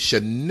talk to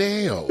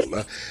Chanel.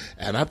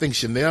 And I think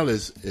Chanel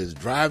is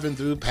driving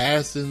through,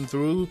 passing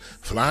through,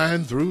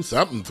 flying through,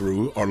 something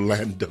through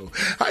Orlando.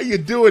 How you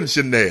doing,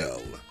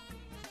 Chanel?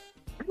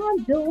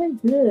 I'm doing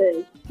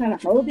good. Trying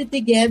to hold it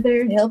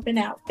together, helping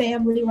out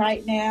family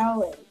right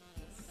now.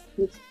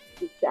 And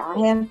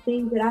I have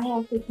things that I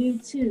have to do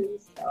too.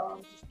 So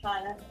I'm just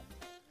trying to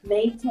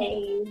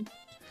maintain.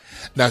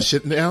 Now,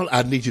 Chanel,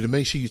 I need you to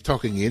make sure you're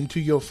talking into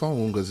your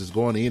phone because it's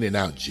going in and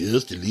out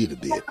just a little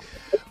bit.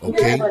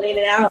 Okay? Going in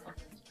and out.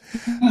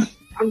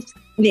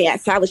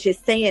 Yes, I was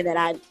just saying that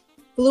I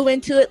flew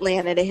into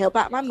Atlanta to help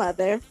out my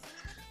mother.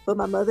 But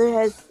my mother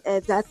has,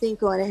 as I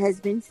think on it,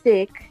 has been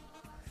sick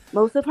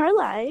most of her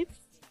life.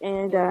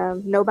 And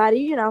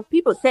nobody,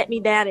 people sat me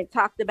down and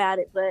talked about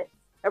it. But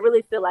I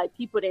really feel like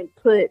people didn't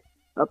put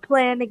a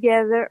plan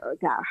together or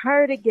got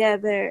her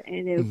together.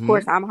 And then, of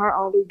course, I'm her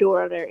only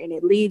daughter, and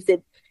it leaves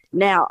it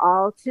now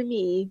all to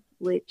me,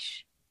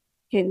 which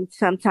can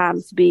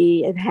sometimes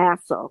be a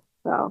hassle.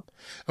 So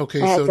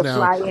okay, I had so to now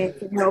fly in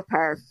to help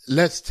her.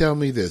 Let's tell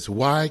me this.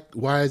 Why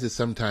is it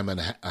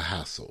sometimes a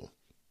hassle?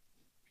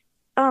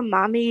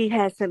 Mommy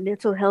has some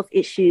mental health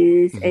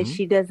issues, and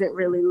she doesn't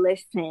really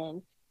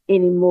listen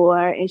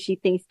anymore. And she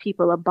thinks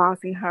people are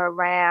bossing her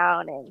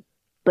around,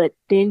 but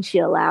then she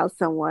allows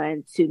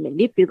someone to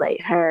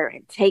manipulate her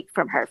and take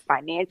from her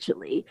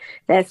financially.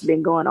 That's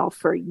been going on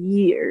for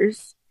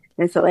years.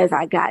 And so as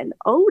I gotten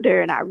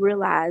older and I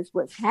realized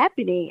what's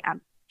happening,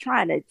 I'm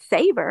trying to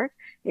save her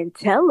and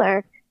tell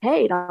her,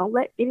 hey, don't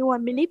let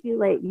anyone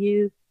manipulate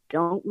you.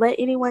 Don't let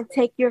anyone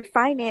take your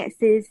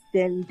finances.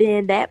 Then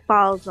that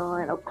falls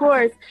on, of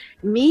course,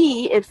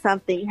 me if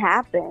something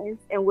happens.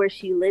 And where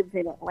she lives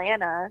in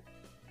Atlanta,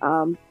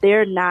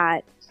 they're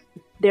not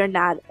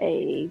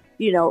a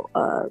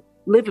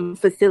living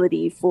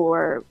facility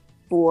for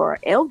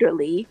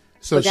elderly.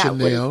 So Chanel,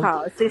 what is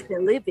called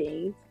assisted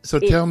living. So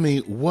tell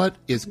me, what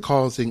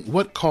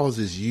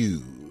causes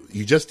you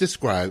just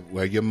described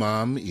where your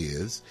mom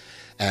is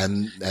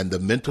and the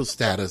mental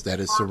status that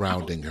is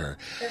surrounding her.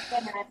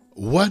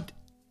 What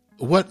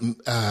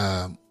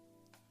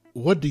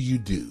do you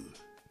do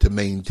to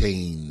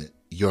maintain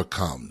your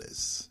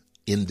calmness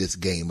in this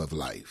game of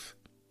life?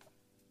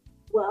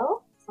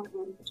 Well,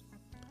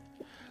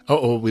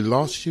 we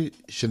lost you.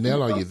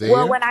 Chanel, are you there?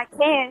 Well, when I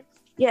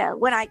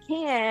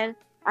can,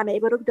 I'm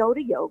able to go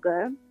to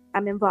yoga.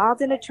 I'm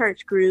involved in a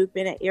church group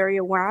in an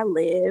area where I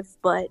live,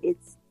 but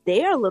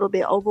they're a little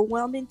bit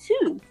overwhelming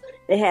too.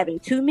 They're having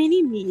too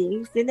many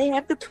meetings. Then they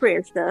have the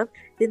prayer stuff.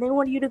 Then they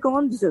want you to go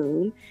on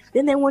Zoom.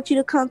 Then they want you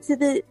to come to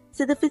the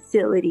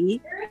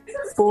facility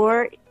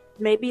for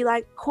maybe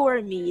like core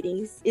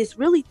meetings. It's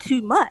really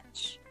too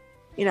much.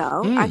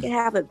 I can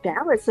have a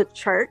balance of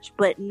church,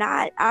 but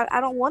not. I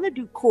don't want to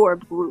do core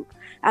group.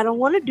 I don't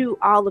want to do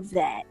all of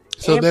that.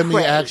 So let me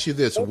ask you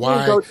this: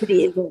 Why go to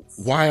the events?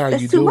 Why are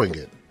you doing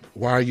it?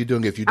 Why are you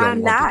doing it if you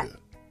don't want to do it?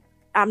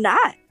 I'm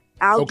not.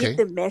 I'll get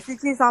the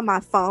messages on my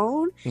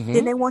phone.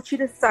 Then they want you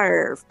to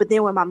serve. But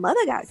then when my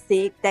mother got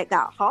sick, that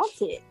got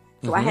halted.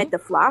 So I had to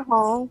fly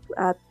home,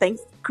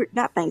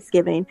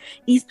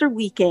 Easter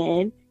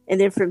weekend. And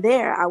then from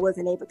there, I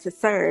wasn't able to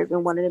serve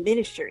in one of the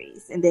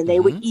ministries. And then they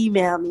would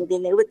email me, and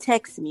then they would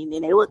text me, and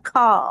then they would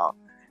call.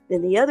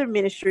 Then the other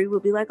ministry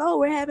would be like, oh,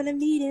 we're having a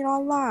meeting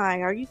online.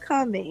 Are you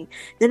coming?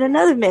 Then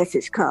another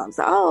message comes.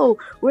 Oh,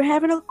 we're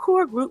having a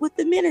core group with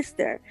the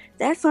minister.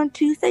 That's on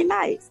Tuesday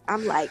nights.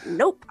 I'm like,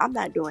 nope, I'm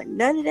not doing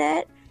none of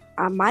that.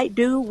 I might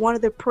do one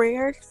of the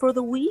prayers for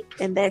the week,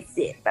 and that's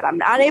it. But I'm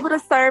not able to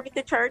serve at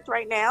the church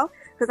right now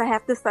because I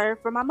have to serve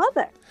for my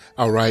mother.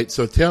 All right.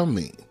 So tell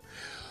me,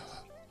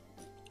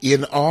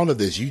 in all of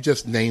this, you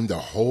just named a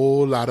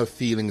whole lot of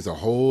feelings, a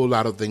whole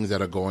lot of things that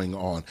are going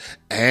on.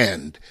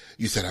 And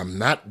you said, I'm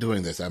not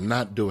doing this, I'm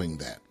not doing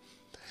that.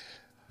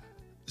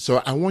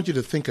 So I want you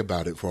to think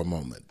about it for a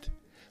moment.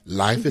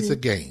 Life is a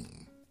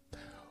game.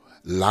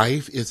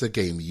 Life is a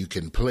game. You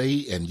can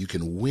play and you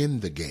can win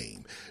the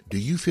game. Do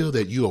you feel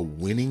that you are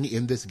winning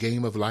in this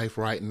game of life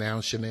right now,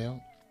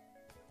 Chanel?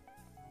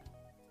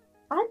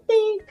 I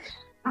think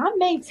I'm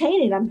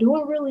maintaining. I'm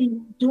doing really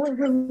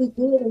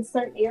good in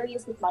certain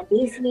areas with my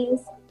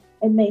business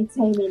and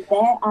maintaining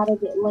that out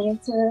of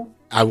Atlanta.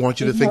 I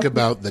want you to think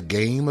about the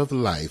game of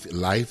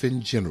life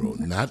in general,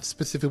 not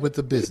specific with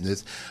the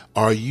business.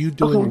 Are you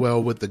doing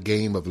well with the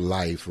game of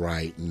life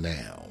right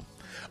now?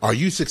 Are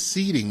you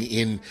succeeding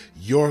in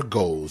your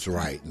goals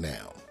right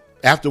now?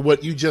 After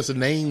what you just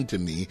named to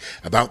me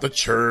about the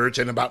church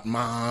and about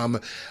mom,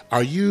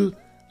 are you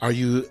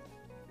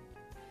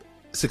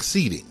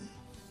succeeding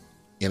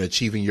in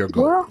achieving your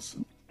goals?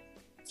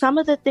 some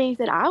of the things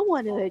that I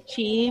want to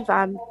achieve,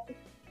 I'm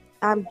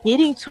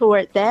getting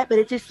toward that, but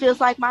it just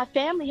feels like my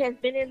family has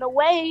been in the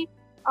way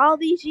all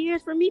these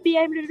years for me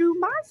being able to do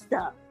my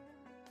stuff.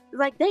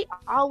 Like, they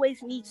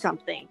always need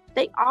something.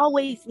 They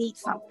always need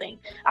something.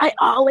 I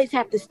always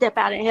have to step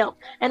out and help.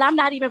 And I'm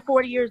not even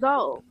 40 years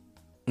old.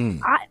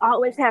 I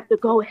always have to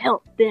go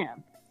help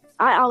them.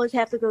 I always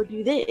have to go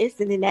do this.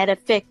 And then that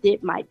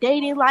affected my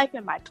dating life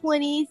in my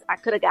 20s. I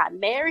could have gotten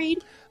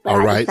married. But all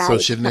right. So,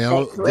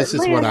 Chanel, this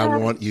is what I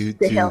want you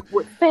to help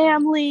with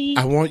family.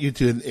 I want you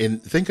to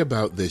and think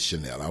about this,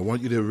 Chanel. I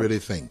want you to really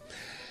think.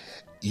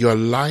 Your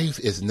life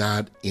is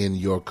not in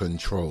your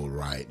control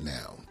right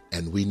now.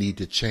 And we need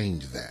to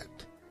change that.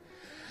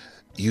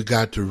 You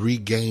got to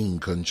regain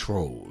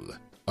control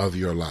of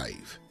your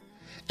life.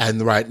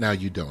 And right now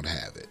you don't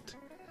have it.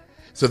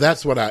 So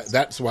that's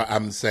why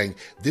I'm saying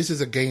this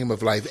is a game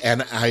of life.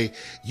 And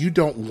you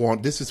don't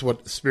want, this is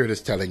what Spirit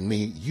is telling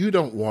me, you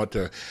don't want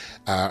to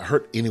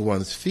hurt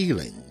anyone's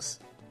feelings.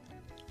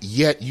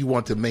 Yet you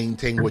want to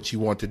maintain what you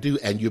want to do,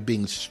 and you're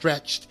being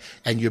stretched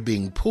and you're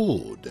being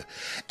pulled.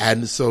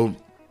 And so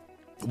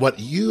what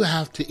you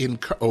have to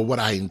or what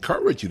I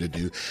encourage you to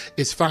do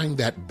is find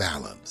that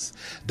balance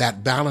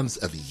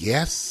of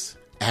yes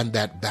and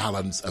that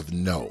balance of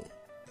no.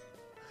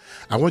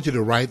 I want you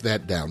to write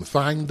that down.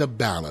 Find the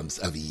balance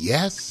of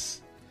yes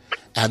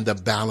and the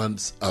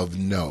balance of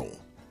no.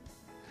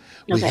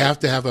 Okay. We have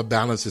to have a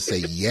balance to say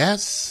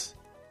yes,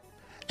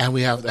 and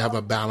we have to have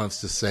a balance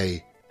to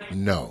say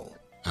no,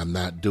 I'm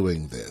not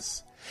doing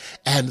this.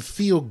 And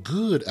feel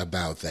good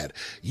about that.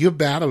 You're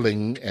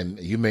battling, and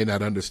you may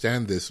not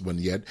understand this one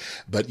yet,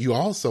 but you're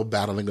also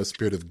battling a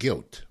spirit of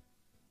guilt.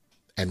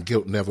 And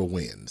guilt never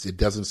wins. It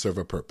doesn't serve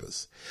a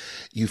purpose.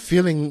 You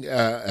feeling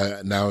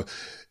now,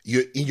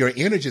 your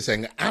energy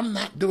saying, I'm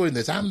not doing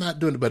this, I'm not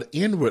doing it, but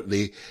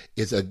inwardly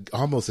it's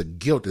almost a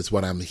guilt is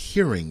what I'm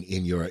hearing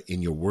in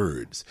your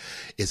words.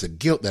 It's a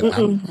guilt that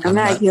I'm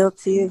not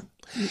guilty.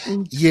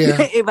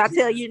 Yeah. If I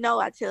tell you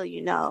no, I tell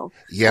you no.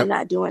 Yep. I'm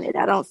not doing it.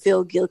 I don't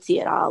feel guilty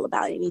at all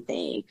about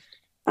anything.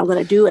 I'm going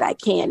to do what I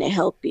can to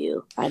help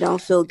you. I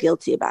don't feel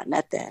guilty about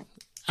nothing.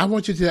 I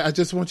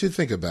just want you to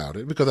think about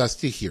it, because I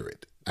still hear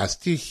it.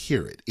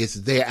 It's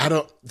there. I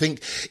don't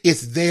think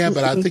it's there,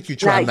 but I think you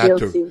try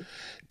not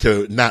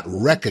to not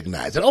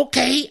recognize it.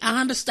 Okay, I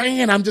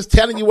understand. I'm just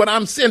telling you what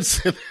I'm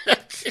sensing.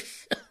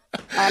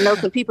 I know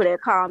some people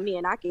that call me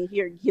and I can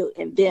hear guilt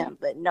in them,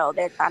 but no,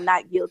 that I'm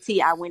not guilty.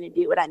 I went and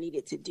did what I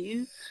needed to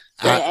do.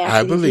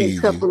 I believe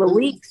a couple of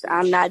weeks,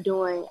 I've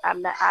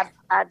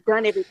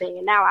done everything,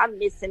 and now I'm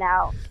missing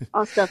out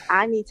on stuff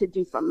I need to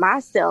do for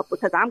myself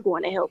because I'm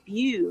going to help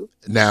you.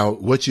 Now,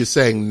 what you're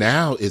saying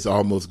now is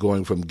almost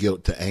going from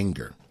guilt to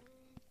anger.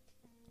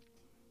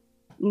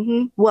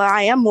 Mm-hmm. Well,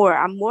 I'm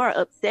more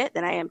upset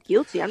than I am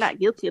guilty. I'm not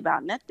guilty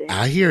about nothing.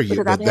 I hear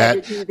you, but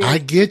I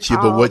get you.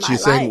 But what you're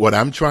saying, what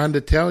I'm trying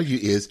to tell you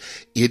is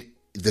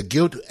the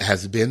guilt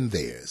has been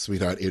there,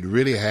 sweetheart. It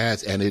really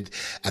has. And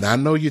I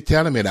know you're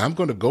telling me, and I'm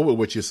going to go with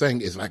what you're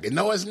saying. It's like,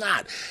 no, it's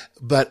not.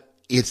 But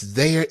it's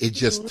there. It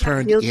just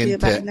turned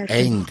into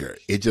anger.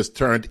 It just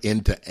turned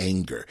into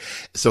anger.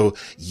 So,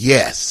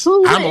 yes,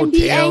 who wouldn't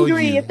be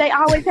angry if they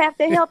always have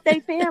to help their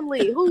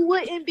family? Who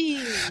wouldn't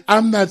be?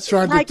 I'm not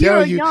trying to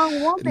tell you. You're a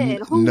young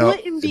woman. Who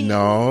wouldn't be?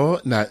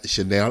 No, not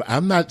Chanel.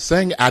 I'm not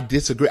saying I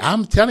disagree.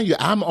 I'm telling you,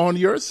 I'm on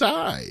your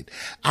side.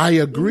 I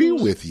agree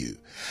with you.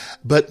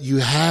 But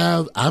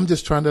I'm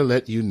just trying to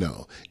let you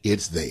know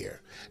it's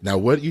there. Now,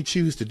 what you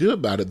choose to do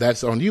about it,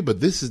 that's on you. But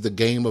this is the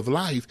game of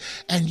life,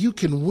 and you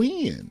can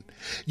win.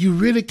 You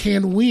really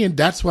can win.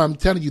 That's why I'm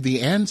telling you the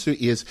answer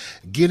is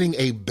getting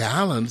a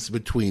balance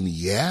between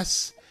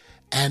yes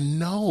and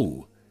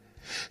no.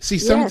 See,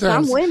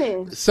 sometimes I'm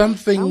winning. Some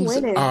things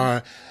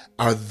are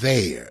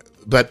there,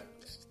 but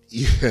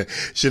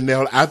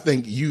Chanel, I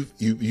think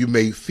you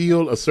may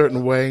feel a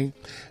certain way,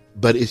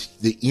 but it's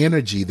the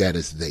energy that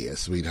is there,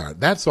 sweetheart.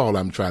 That's all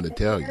I'm trying to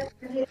tell you.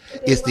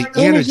 It's the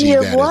energy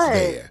that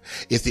is there.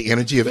 It's the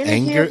energy of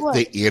anger,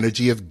 the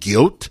energy of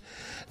guilt,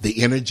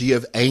 the energy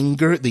of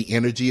anger, the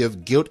energy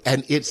of guilt,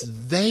 and it's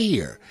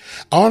there.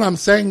 All I'm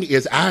saying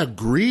is I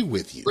agree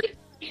with you.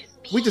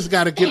 We just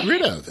got to get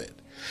rid of it.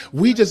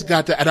 We just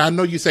got to, and I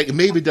know you say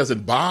maybe it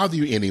doesn't bother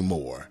you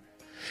anymore.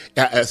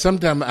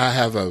 Sometimes I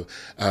have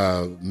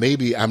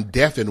maybe I'm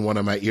deaf in one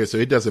of my ears, so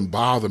it doesn't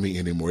bother me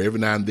anymore.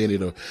 Every now and then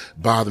it'll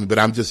bother me, but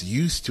I'm just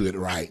used to it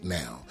right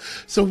now.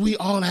 So we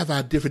all have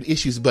our different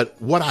issues, but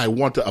what I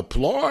want to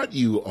applaud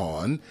you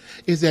on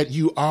is that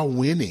you are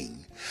winning.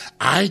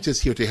 I'm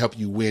just here to help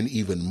you win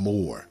even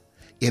more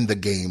in the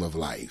game of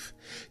life.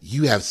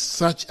 You have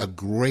such a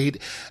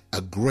great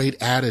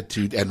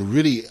attitude, and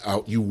really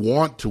you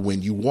want to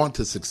win. You want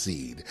to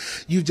succeed.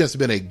 You've just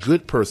been a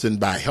good person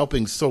by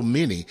helping so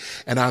many.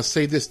 And I'll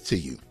say this to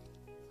you.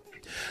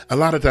 A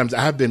lot of times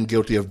I've been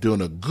guilty of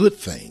doing a good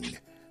thing,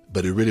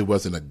 but it really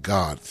wasn't a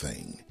God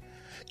thing.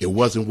 It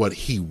wasn't what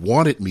he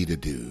wanted me to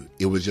do.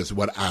 It was just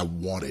what I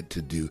wanted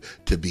to do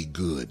to be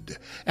good.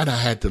 And I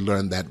had to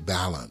learn that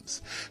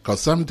balance, because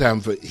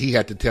sometimes he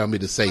had to tell me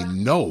to say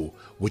no,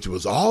 which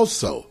was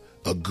also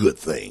a good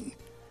thing.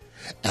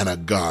 and a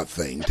God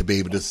thing to be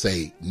able to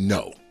say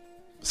no.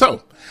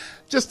 So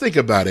just think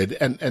about it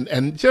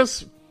and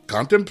just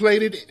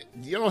contemplate it.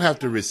 You don't have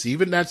to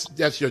receive it.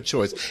 That's your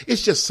choice.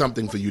 It's just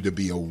something for you to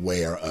be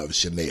aware of,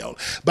 Chanel.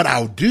 But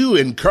I do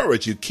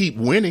encourage you, keep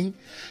winning,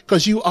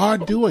 because you are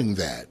doing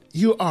that.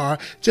 You are.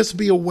 Just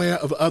be aware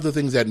of other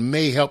things that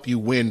may help you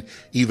win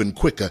even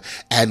quicker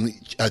and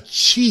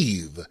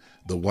achieve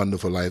the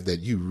wonderful life that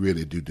you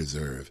really do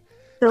deserve.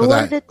 So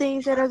what are the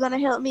things that are going to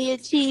help me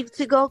achieve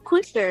to go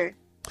quicker?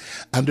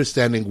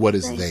 Understanding what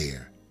is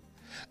there.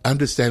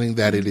 Understanding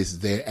that it is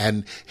there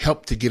and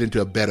help to get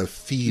into a better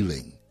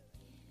feeling.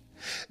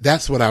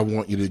 That's what I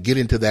want you to get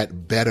into,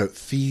 that better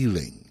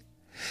feeling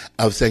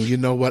of saying, you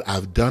know what,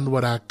 I've done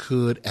what I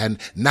could, and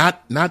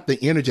not the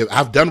energy of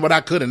I've done what I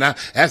could and now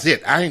that's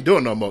it. I ain't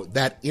doing no more.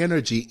 That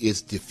energy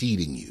is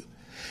defeating you.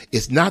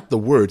 It's not the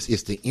words,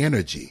 it's the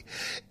energy,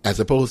 as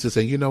opposed to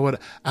saying, you know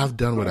what, I've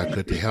done what I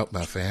could to help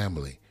my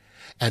family.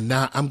 And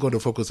now I'm going to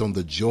focus on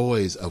the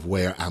joys of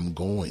where I'm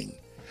going,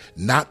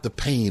 not the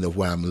pain of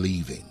where I'm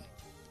leaving.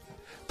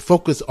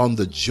 Focus on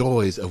the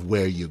joys of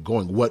where you're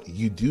going, what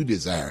you do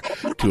desire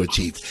to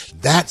achieve.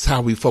 That's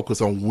how we focus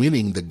on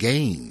winning the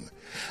game.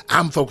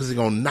 I'm focusing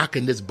on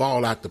knocking this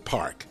ball out the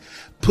park,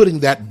 putting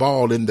that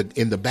ball in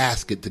the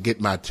basket to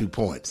get my 2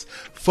 points.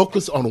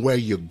 Focus on where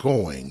you're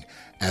going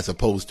as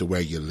opposed to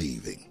where you're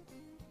leaving.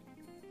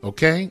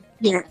 Okay?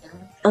 Yeah.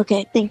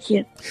 Okay, thank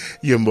you.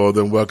 You're more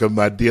than welcome,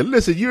 my dear.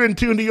 Listen, you're in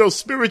tune to your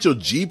spiritual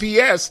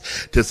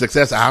GPS to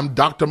success. I'm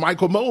Dr.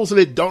 Michael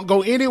Mosley. Don't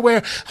go anywhere.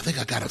 I think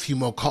I got a few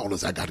more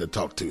callers I got to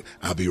talk to.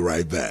 I'll be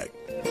right back.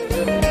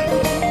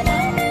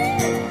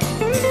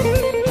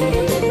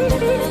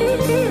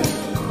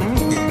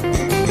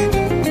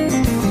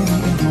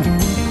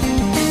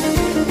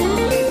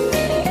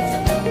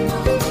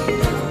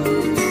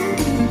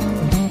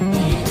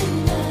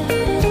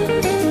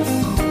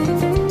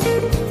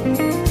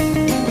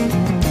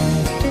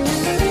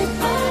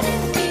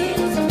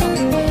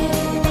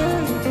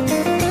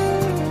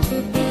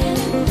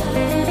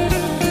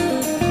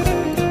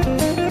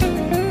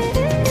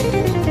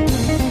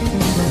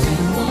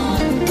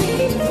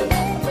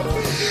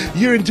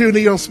 You're in tune to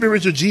your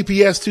spiritual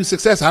GPS to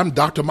success. I'm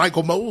Dr.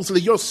 Michael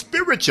Mosley, your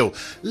spiritual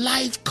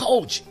life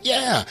coach.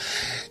 Yeah.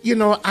 You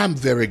know, I'm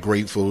very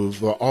grateful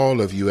for all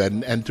of you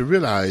and to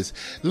realize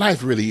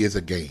life really is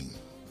a game.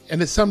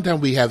 And that sometimes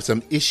we have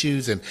some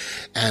issues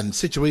and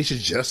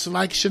situations just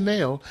like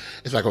Chanel.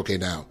 It's like, okay,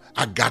 now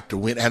I got to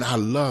win. And I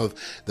love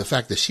the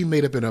fact that she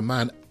made up in her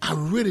mind, I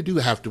really do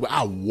have to,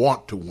 I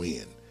want to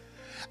win.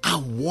 I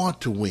want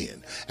to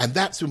win. And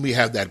that's when we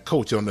have that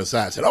coach on the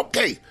side said,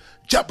 okay,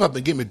 jump up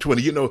and give me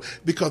 20, you know,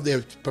 because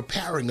they're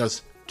preparing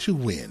us to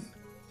win.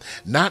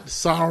 Not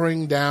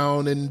sorrowing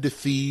down in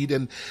defeat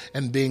and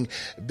being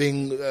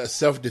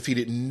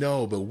self-defeated.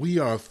 No, but we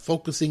are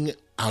focusing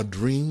our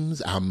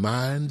dreams, our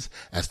minds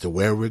as to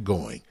where we're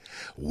going,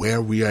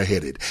 where we are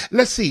headed.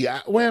 Let's see,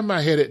 where am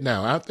I headed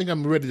now? I think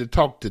I'm ready to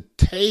talk to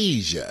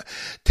Tasia.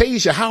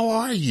 Tasia, how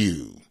are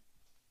you?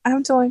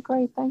 I'm doing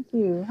great, thank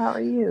you. How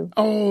are you?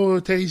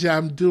 Oh, Tasia,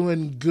 I'm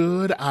doing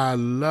good. I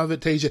love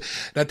it, Tasia.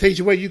 Now,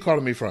 Tasia, where are you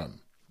calling me from?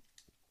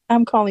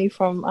 I'm calling you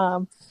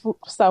from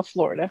South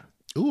Florida.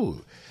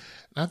 Ooh,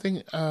 I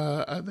think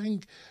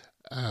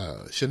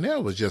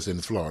Chanel was just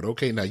in Florida.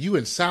 Okay, now you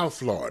in South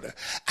Florida.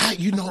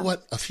 You know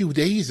what? A few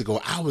days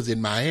ago, I was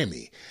in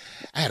Miami.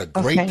 I had a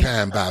great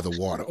time by the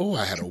water. Oh,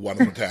 I had a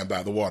wonderful time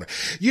by the water.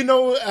 You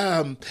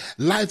know,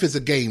 life is a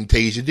game,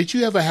 Tasia. Did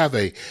you ever have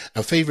a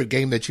favorite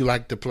game that you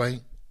like to play?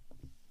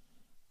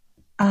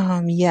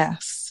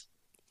 Yes.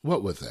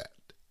 What was that?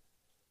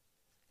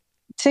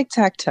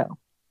 Tic-tac-toe.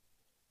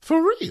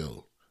 For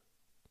real?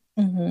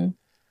 Mm-hmm.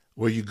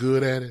 Were you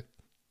good at it?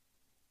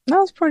 That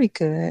was pretty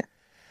good.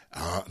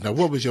 Now,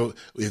 what was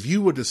if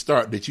you were to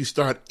start, did you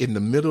start in the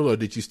middle or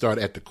did you start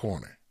at the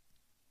corner?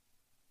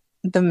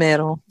 The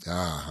middle.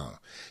 Uh-huh.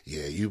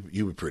 Yeah,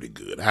 you were pretty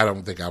good. I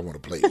don't think I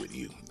want to play with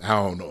you. I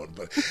don't know.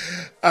 But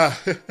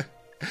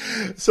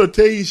so,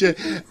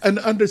 Tasia, an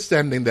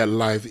understanding that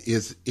life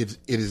is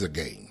a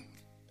game.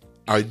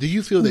 Do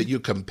you feel that you're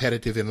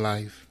competitive in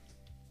life?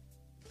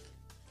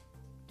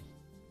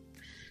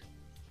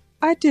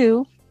 I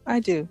do.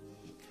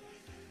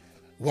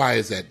 Why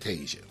is that,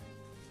 Tasia?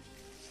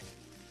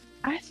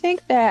 I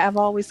think that I've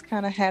always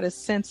kind of had a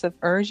sense of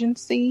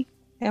urgency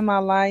in my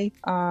life.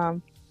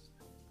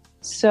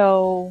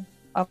 So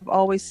I've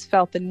always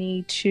felt the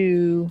need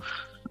to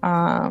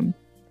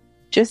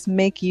just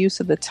make use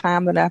of the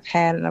time that I've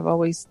had. And I've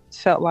always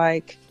felt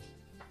like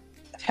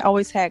I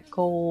always had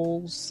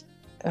goals,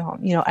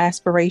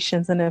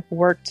 aspirations, and have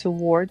worked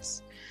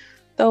towards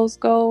those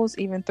goals,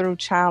 even through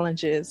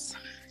challenges,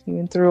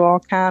 even through all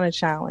kind of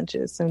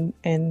challenges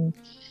and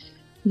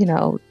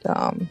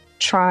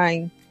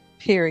trying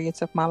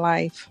periods of my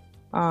life.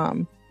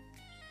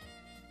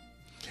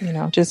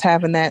 Just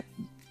having that,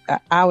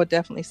 I would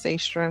definitely say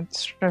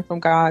strength from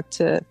God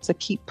to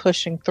keep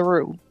pushing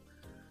through.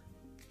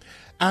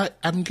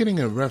 I'm getting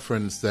a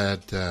reference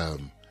that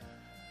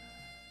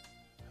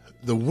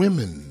the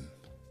women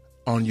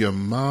on your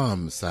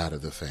mom's side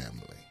of the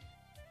family,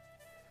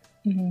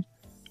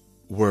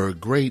 were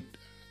great,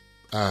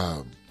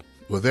 were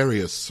very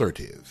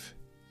assertive.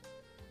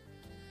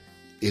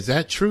 Is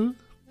that true?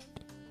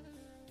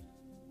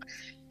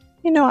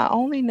 I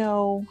only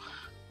know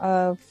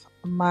of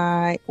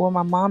my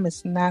mom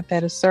is not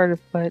that assertive,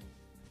 but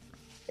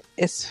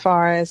as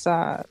far as,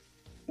 I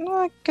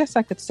guess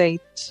I could say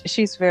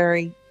she's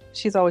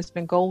always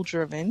been goal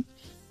driven.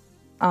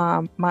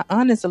 My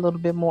aunt is a little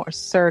bit more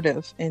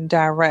assertive and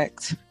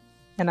direct,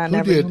 and I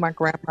never knew my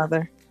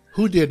grandmother.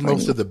 Who did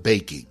most of the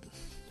baking?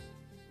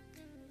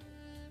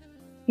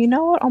 You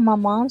know what? On my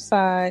mom's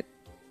side,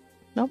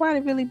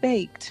 nobody really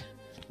baked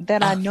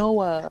that I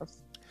know of.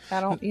 I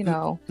don't,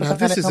 Now, I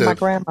didn't know my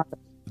grandmother.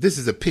 This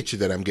is a picture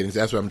that I'm getting.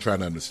 That's what I'm trying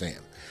to understand.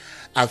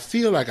 I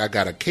feel like I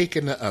got a cake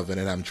in the oven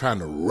and I'm trying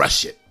to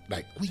rush it.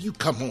 Like, will you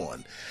come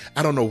on?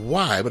 I don't know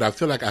why, but I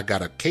feel like I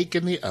got a cake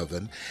in the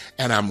oven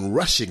and I'm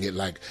rushing it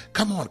like,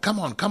 come on,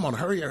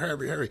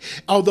 hurry.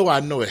 Although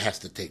I know it has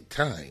to take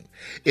time.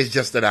 It's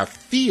just that I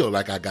feel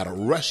like I got to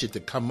rush it to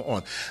come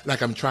on,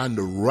 like I'm trying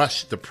to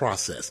rush the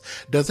process.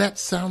 Does that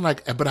sound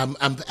like, but I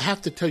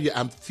have to tell you,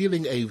 I'm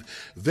feeling a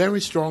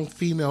very strong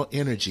female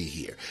energy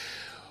here.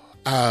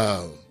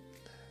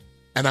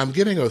 And I'm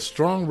getting a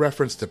strong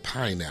reference to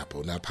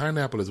pineapple. Now,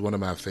 pineapple is one of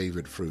my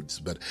favorite fruits,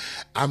 but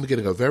I'm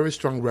getting a very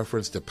strong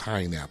reference to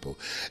pineapple.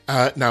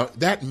 Now,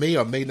 that may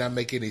or may not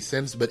make any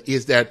sense, but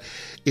is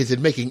it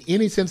making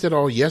any sense at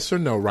all, yes or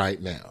no, right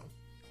now?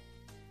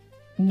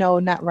 No,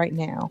 not right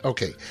now.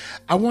 Okay.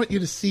 I want you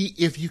to see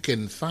if you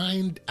can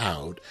find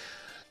out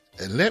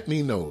and let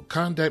me know.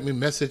 Contact me,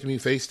 message me,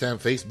 FaceTime,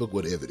 Facebook,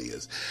 whatever it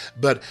is.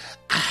 But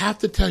I have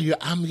to tell you,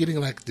 I'm getting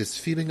like this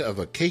feeling of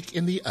a cake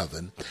in the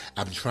oven.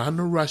 I'm trying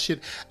to rush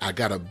it. I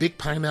got a big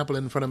pineapple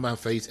in front of my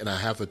face, and I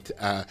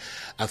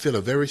feel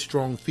a very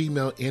strong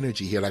female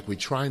energy here, like we're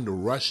trying to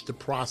rush the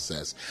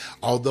process,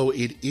 although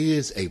it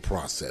is a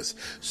process.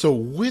 So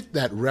with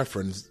that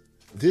reference,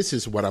 this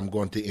is what I'm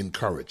going to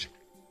encourage.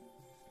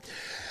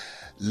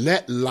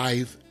 Let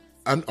life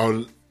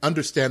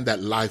understand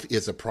that life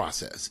is a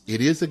process.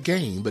 It is a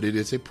game, but it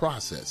is a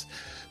process.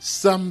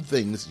 Some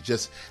things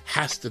just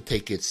has to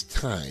take its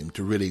time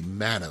to really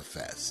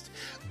manifest.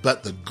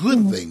 But the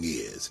good thing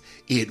is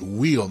it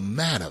will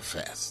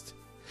manifest.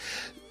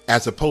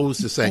 As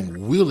opposed to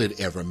saying, will it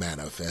ever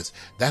manifest?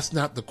 That's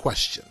not the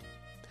question.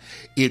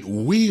 It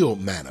will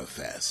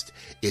manifest.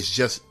 It's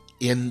just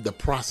in the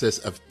process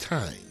of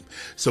time.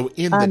 So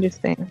in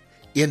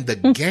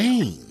the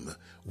game,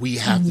 we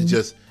have to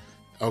just,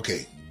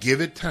 okay,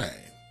 give it time.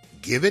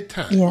 Give it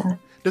time. Yeah.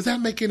 Does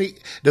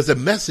the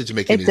message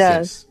make any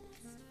sense?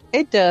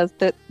 It does.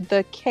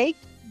 The cake,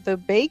 the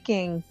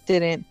baking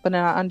didn't, but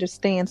I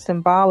understand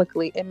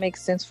symbolically it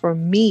makes sense for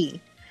me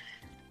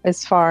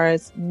as far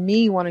as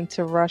me wanting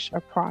to rush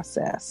a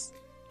process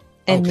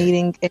and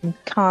needing and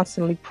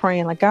constantly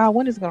praying like, God,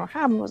 when is it going to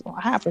happen? What's going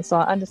to happen? So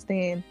I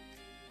understand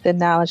the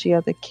analogy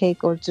of the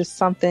cake or just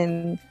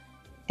something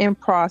in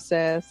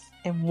process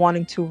and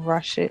wanting to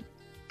rush it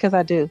because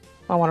I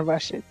want to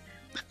rush it.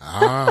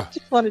 I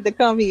just wanted to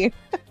come here.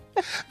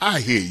 I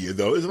hear you,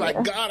 though. It's like,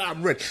 God,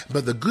 I'm ready.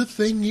 But the good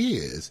thing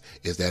is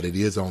that it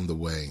is on the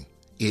way.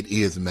 It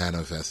is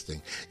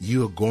manifesting.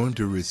 You are going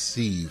to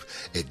receive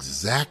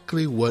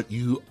exactly what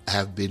you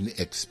have been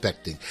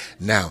expecting.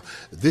 Now,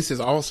 this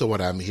is also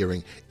what I'm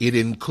hearing. It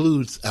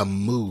includes a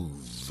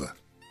move.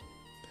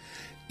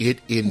 It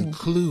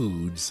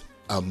includes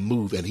a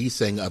move. And he's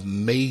saying a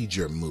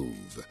major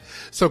move.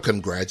 So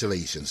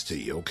congratulations to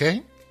you,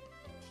 okay?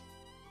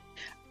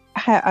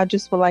 I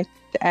just would like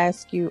to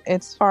ask you,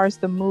 as far as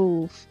the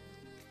move,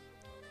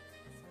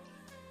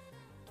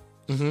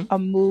 a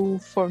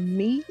move for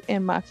me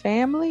and my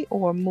family,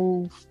 or a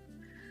move,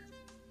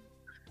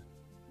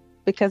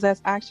 because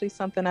that's actually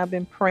something I've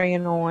been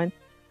praying on,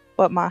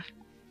 but my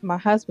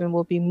husband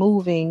will be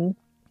moving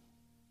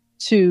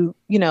to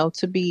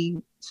be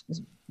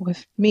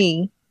with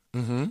me.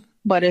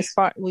 But as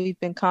far, we've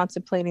been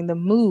contemplating the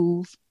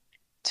move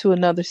to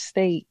another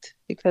state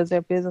because there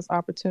are business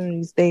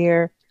opportunities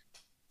there.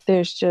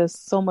 There's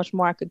just so much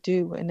more I could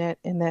do in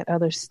that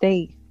other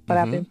state. But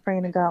I've been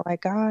praying to God,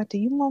 like, God, do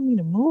you want me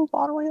to move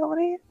all the way over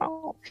there?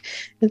 Oh,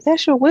 is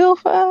that your will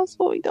for us?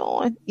 What are we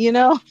doing?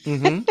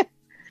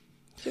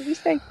 Should we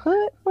stay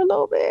put for a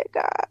little bit,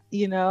 God?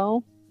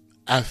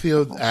 I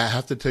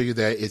have to tell you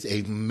there is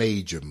a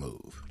major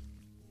move.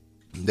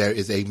 There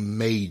is a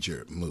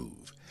major move.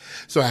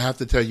 So I have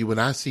to tell you, when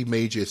I see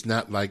major, it's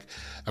not like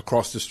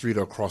across the street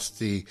or across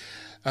the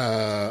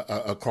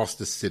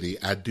city.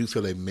 I do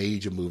feel a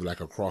major move, like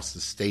across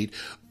the state,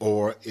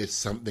 or it's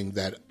something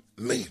that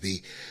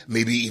maybe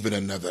even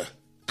another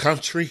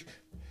country,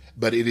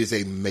 but it is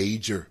a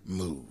major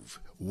move.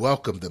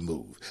 Welcome the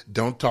move.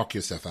 Don't talk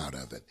yourself out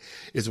of it.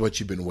 It's what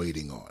you've been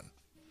waiting on.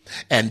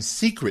 And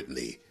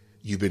secretly,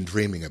 you've been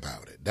dreaming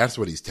about it. That's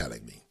what he's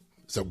telling me.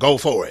 So go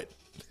for it.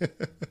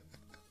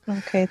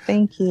 Okay,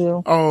 thank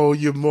you. Oh,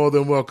 you're more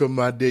than welcome,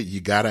 my dear.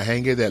 You got to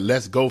hang in there.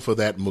 Let's go for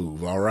that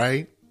move, all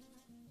right?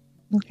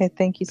 Okay,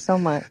 thank you so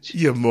much.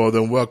 You're more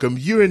than welcome.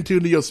 You're in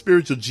tune to your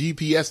spiritual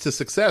GPS to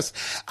success.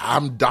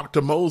 I'm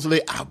Dr.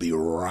 Mosley. I'll be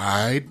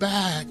right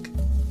back.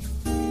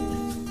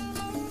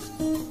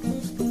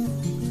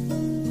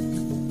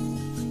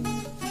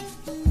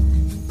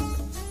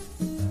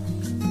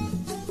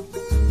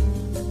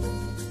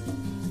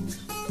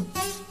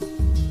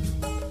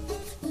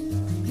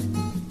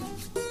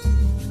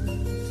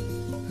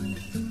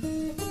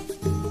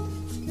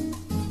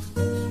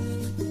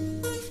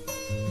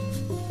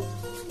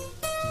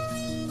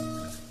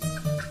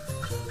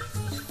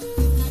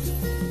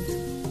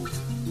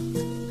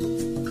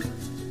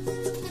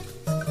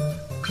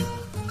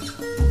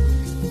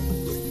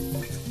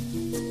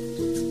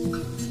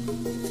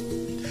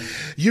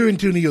 You're in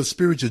tune to your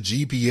spiritual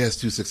GPS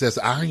to success.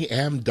 I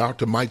am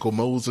Dr. Michael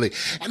Mosley,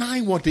 and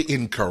I want to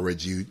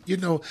encourage you. You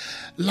know,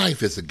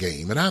 life is a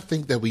game, and I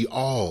think that we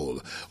all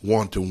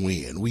want to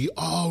win. We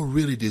all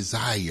really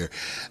desire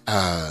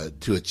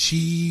to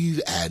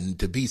achieve and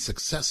to be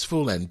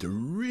successful and to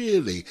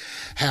really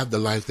have the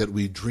life that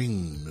we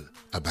dream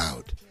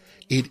about.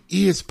 It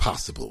is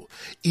possible.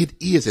 It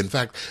is. In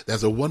fact,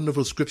 there's a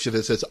wonderful scripture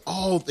that says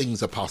all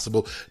things are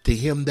possible to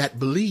him that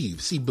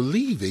believes. See,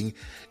 believing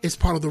is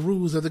part of the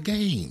rules of the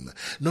game.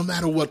 No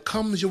matter what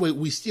comes your way,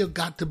 we still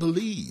got to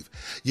believe.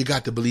 You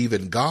got to believe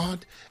in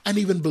God and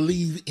even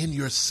believe in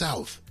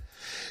yourself.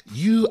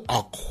 You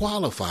are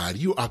qualified.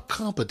 You are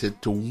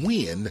competent to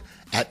win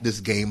at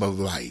this game of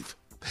life.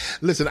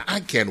 Listen, I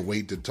can't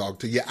wait to talk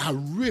to you. I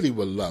really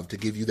would love to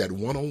give you that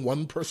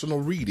one-on-one personal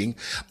reading.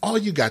 All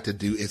you got to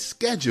do is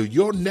schedule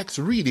your next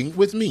reading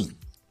with me.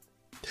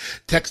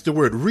 Text the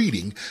word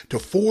reading to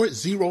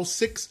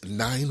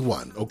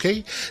 40691,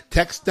 okay?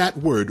 Text that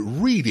word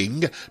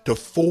reading to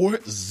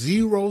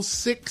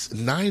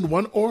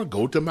 40691 or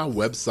go to my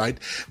website,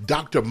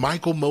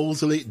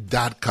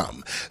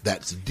 drmichaelmosley.com.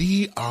 That's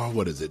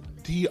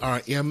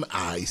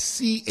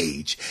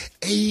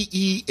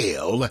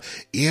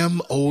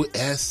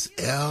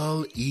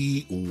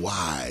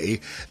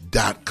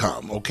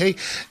DrMichaelMosley.com, okay?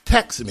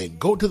 Text me,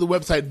 go to the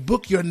website,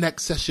 book your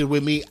next session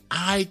with me.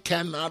 I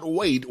cannot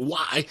wait.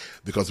 Why?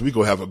 Because we're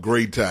going to have a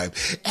great time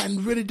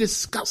and really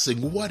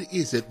discussing what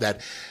is it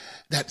that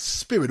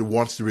Spirit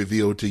wants to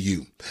reveal to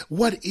you.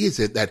 What is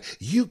it that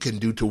you can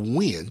do to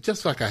win?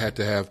 Just like I had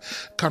to have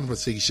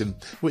conversation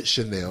with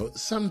Chanel.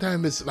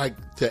 Sometimes it's like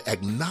to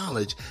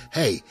acknowledge,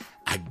 hey,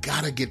 I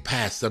got to get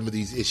past some of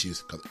these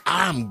issues because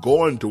I'm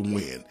going to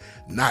win.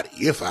 Not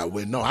if I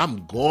win. No,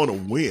 I'm going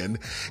to win.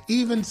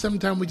 Even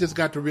sometimes we just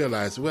got to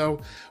realize, well,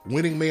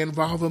 winning may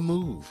involve a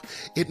move.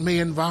 It may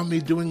involve me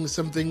doing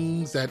some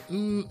things that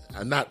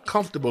are not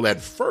comfortable at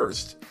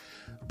first,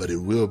 but it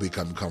will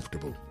become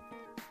comfortable.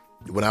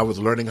 When I was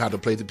learning how to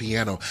play the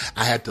piano,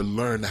 I had to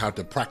learn how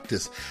to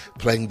practice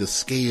playing the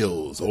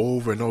scales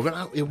over and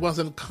over. It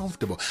wasn't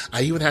comfortable.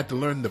 I even had to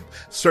learn the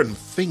certain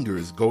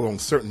fingers go on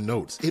certain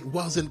notes. It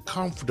wasn't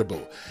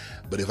comfortable.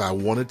 But if I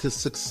wanted to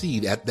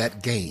succeed at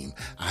that game,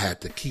 I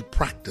had to keep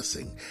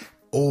practicing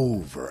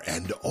over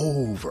and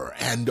over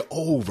and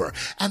over.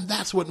 And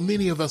that's what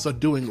many of us are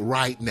doing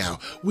right now.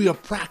 We are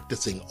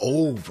practicing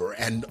over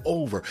and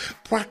over,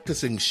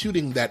 practicing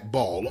shooting that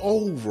ball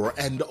over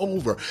and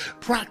over,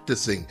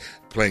 practicing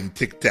playing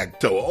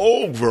tic-tac-toe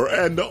over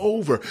and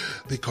over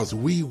because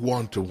we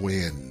want to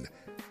win.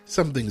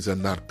 Some things are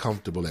not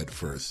comfortable at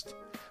first,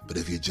 but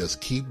if you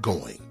just keep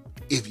going,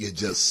 if you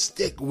just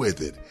stick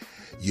with it,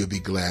 you'll be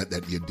glad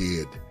that you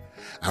did.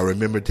 I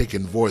remember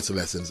taking voice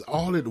lessons.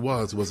 All it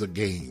was a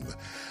game.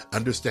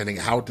 Understanding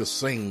how to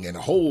sing and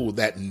hold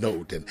that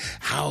note and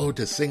how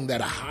to sing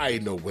that high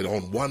note with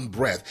on one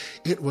breath.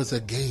 It was a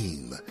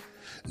game.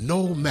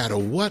 No matter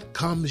what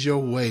comes your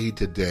way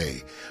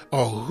today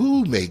or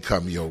who may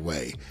come your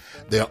way,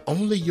 they're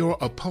only your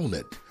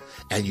opponent.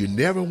 And you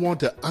never want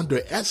to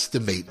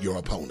underestimate your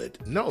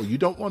opponent. No, you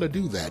don't want to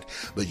do that,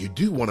 but you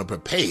do want to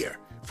prepare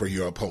for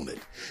your opponent.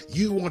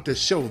 You want to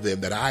show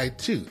them that I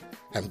too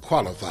am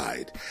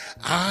qualified.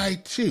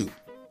 I too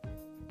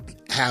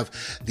have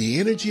the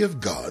energy of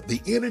God, the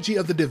energy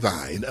of the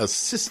divine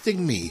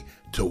assisting me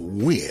to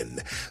win.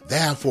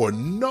 Therefore,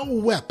 no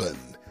weapon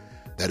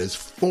that is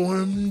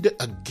formed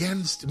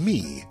against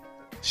me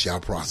shall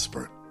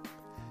prosper.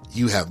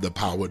 You have the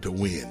power to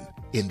win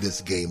in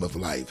this game of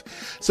life.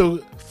 So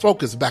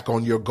focus back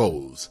on your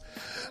goals.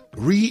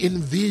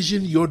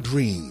 Re-envision your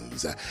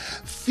dreams.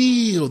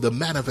 Feel the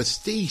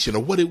manifestation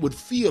of what it would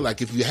feel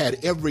like if you had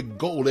every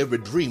goal, every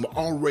dream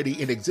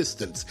already in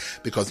existence.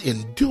 Because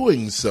in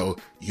doing so,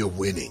 you're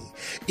winning.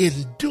 In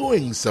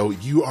doing so,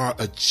 you are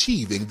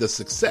achieving the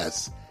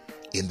success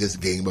in this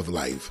game of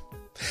life.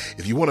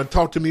 If you want to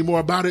talk to me more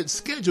about it,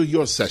 schedule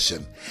your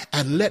session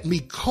and let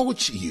me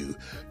coach you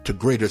to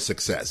greater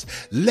success.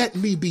 Let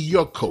me be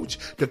your coach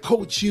to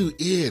coach you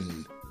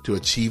in to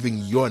achieving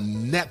your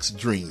next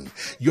dream,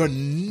 your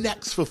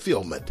next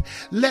fulfillment.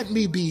 Let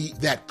me be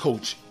that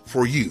coach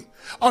for you.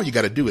 All you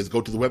got to do is go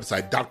to the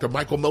website,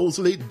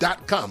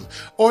 drmichaelmosley.com,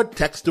 or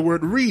text the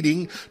word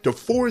reading to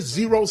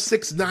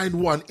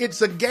 40691.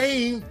 It's a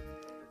game,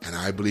 and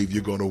I believe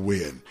you're going to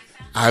win.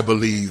 I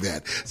believe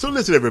that. So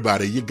listen,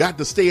 everybody, you got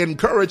to stay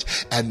encouraged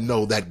and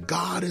know that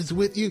God is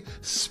with you,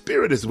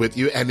 Spirit is with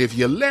you, and if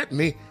you let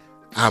me,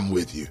 I'm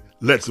with you.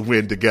 Let's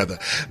win together.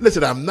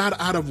 Listen, I'm not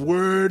out of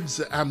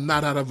words, I'm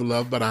not out of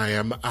love, but I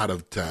am out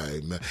of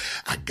time.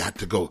 I got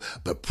to go,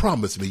 but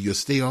promise me you'll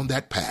stay on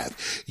that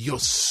path, your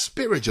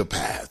spiritual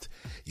path,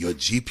 your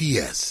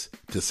GPS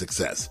to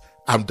success.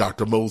 I'm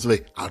Dr.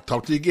 Mosley. I'll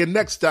talk to you again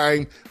next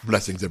time.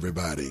 Blessings,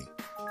 everybody.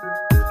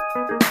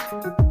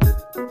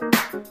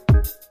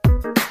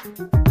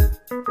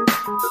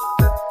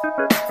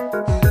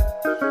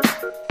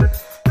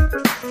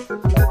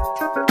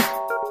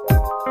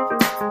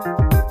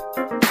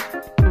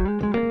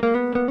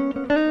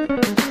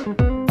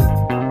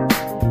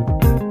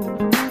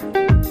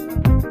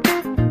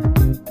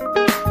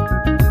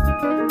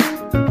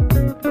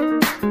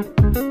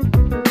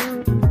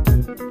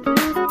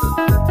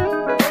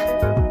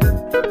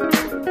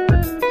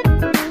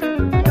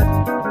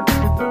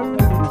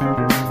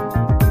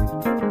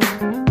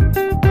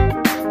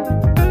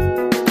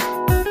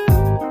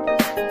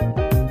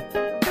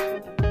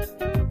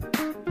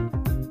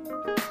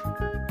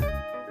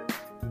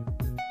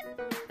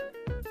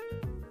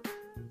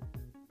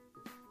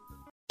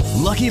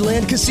 Lucky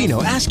Land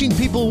Casino, asking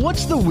people,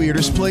 what's the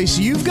weirdest place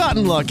you've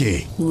gotten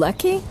lucky?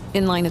 Lucky?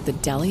 In line at the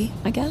deli,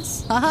 I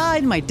guess? Aha,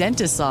 in my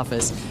dentist's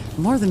office.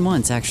 More than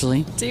once,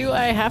 actually. Do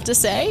I have to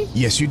say?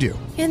 Yes, you do.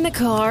 In the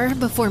car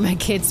before my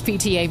kids'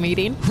 PTA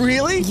meeting.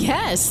 Really?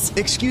 Yes.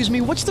 Excuse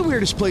me, what's the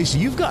weirdest place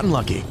you've gotten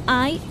lucky?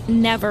 I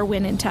never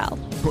win and tell.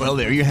 Well,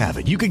 there you have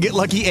it. You can get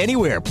lucky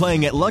anywhere,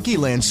 playing at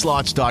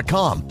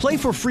LuckyLandSlots.com. Play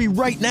for free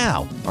right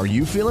now. Are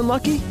you feeling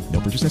lucky?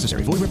 No purchase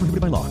necessary. Void where prohibited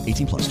by law.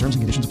 18+. Terms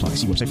and conditions apply.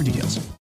 See website for details.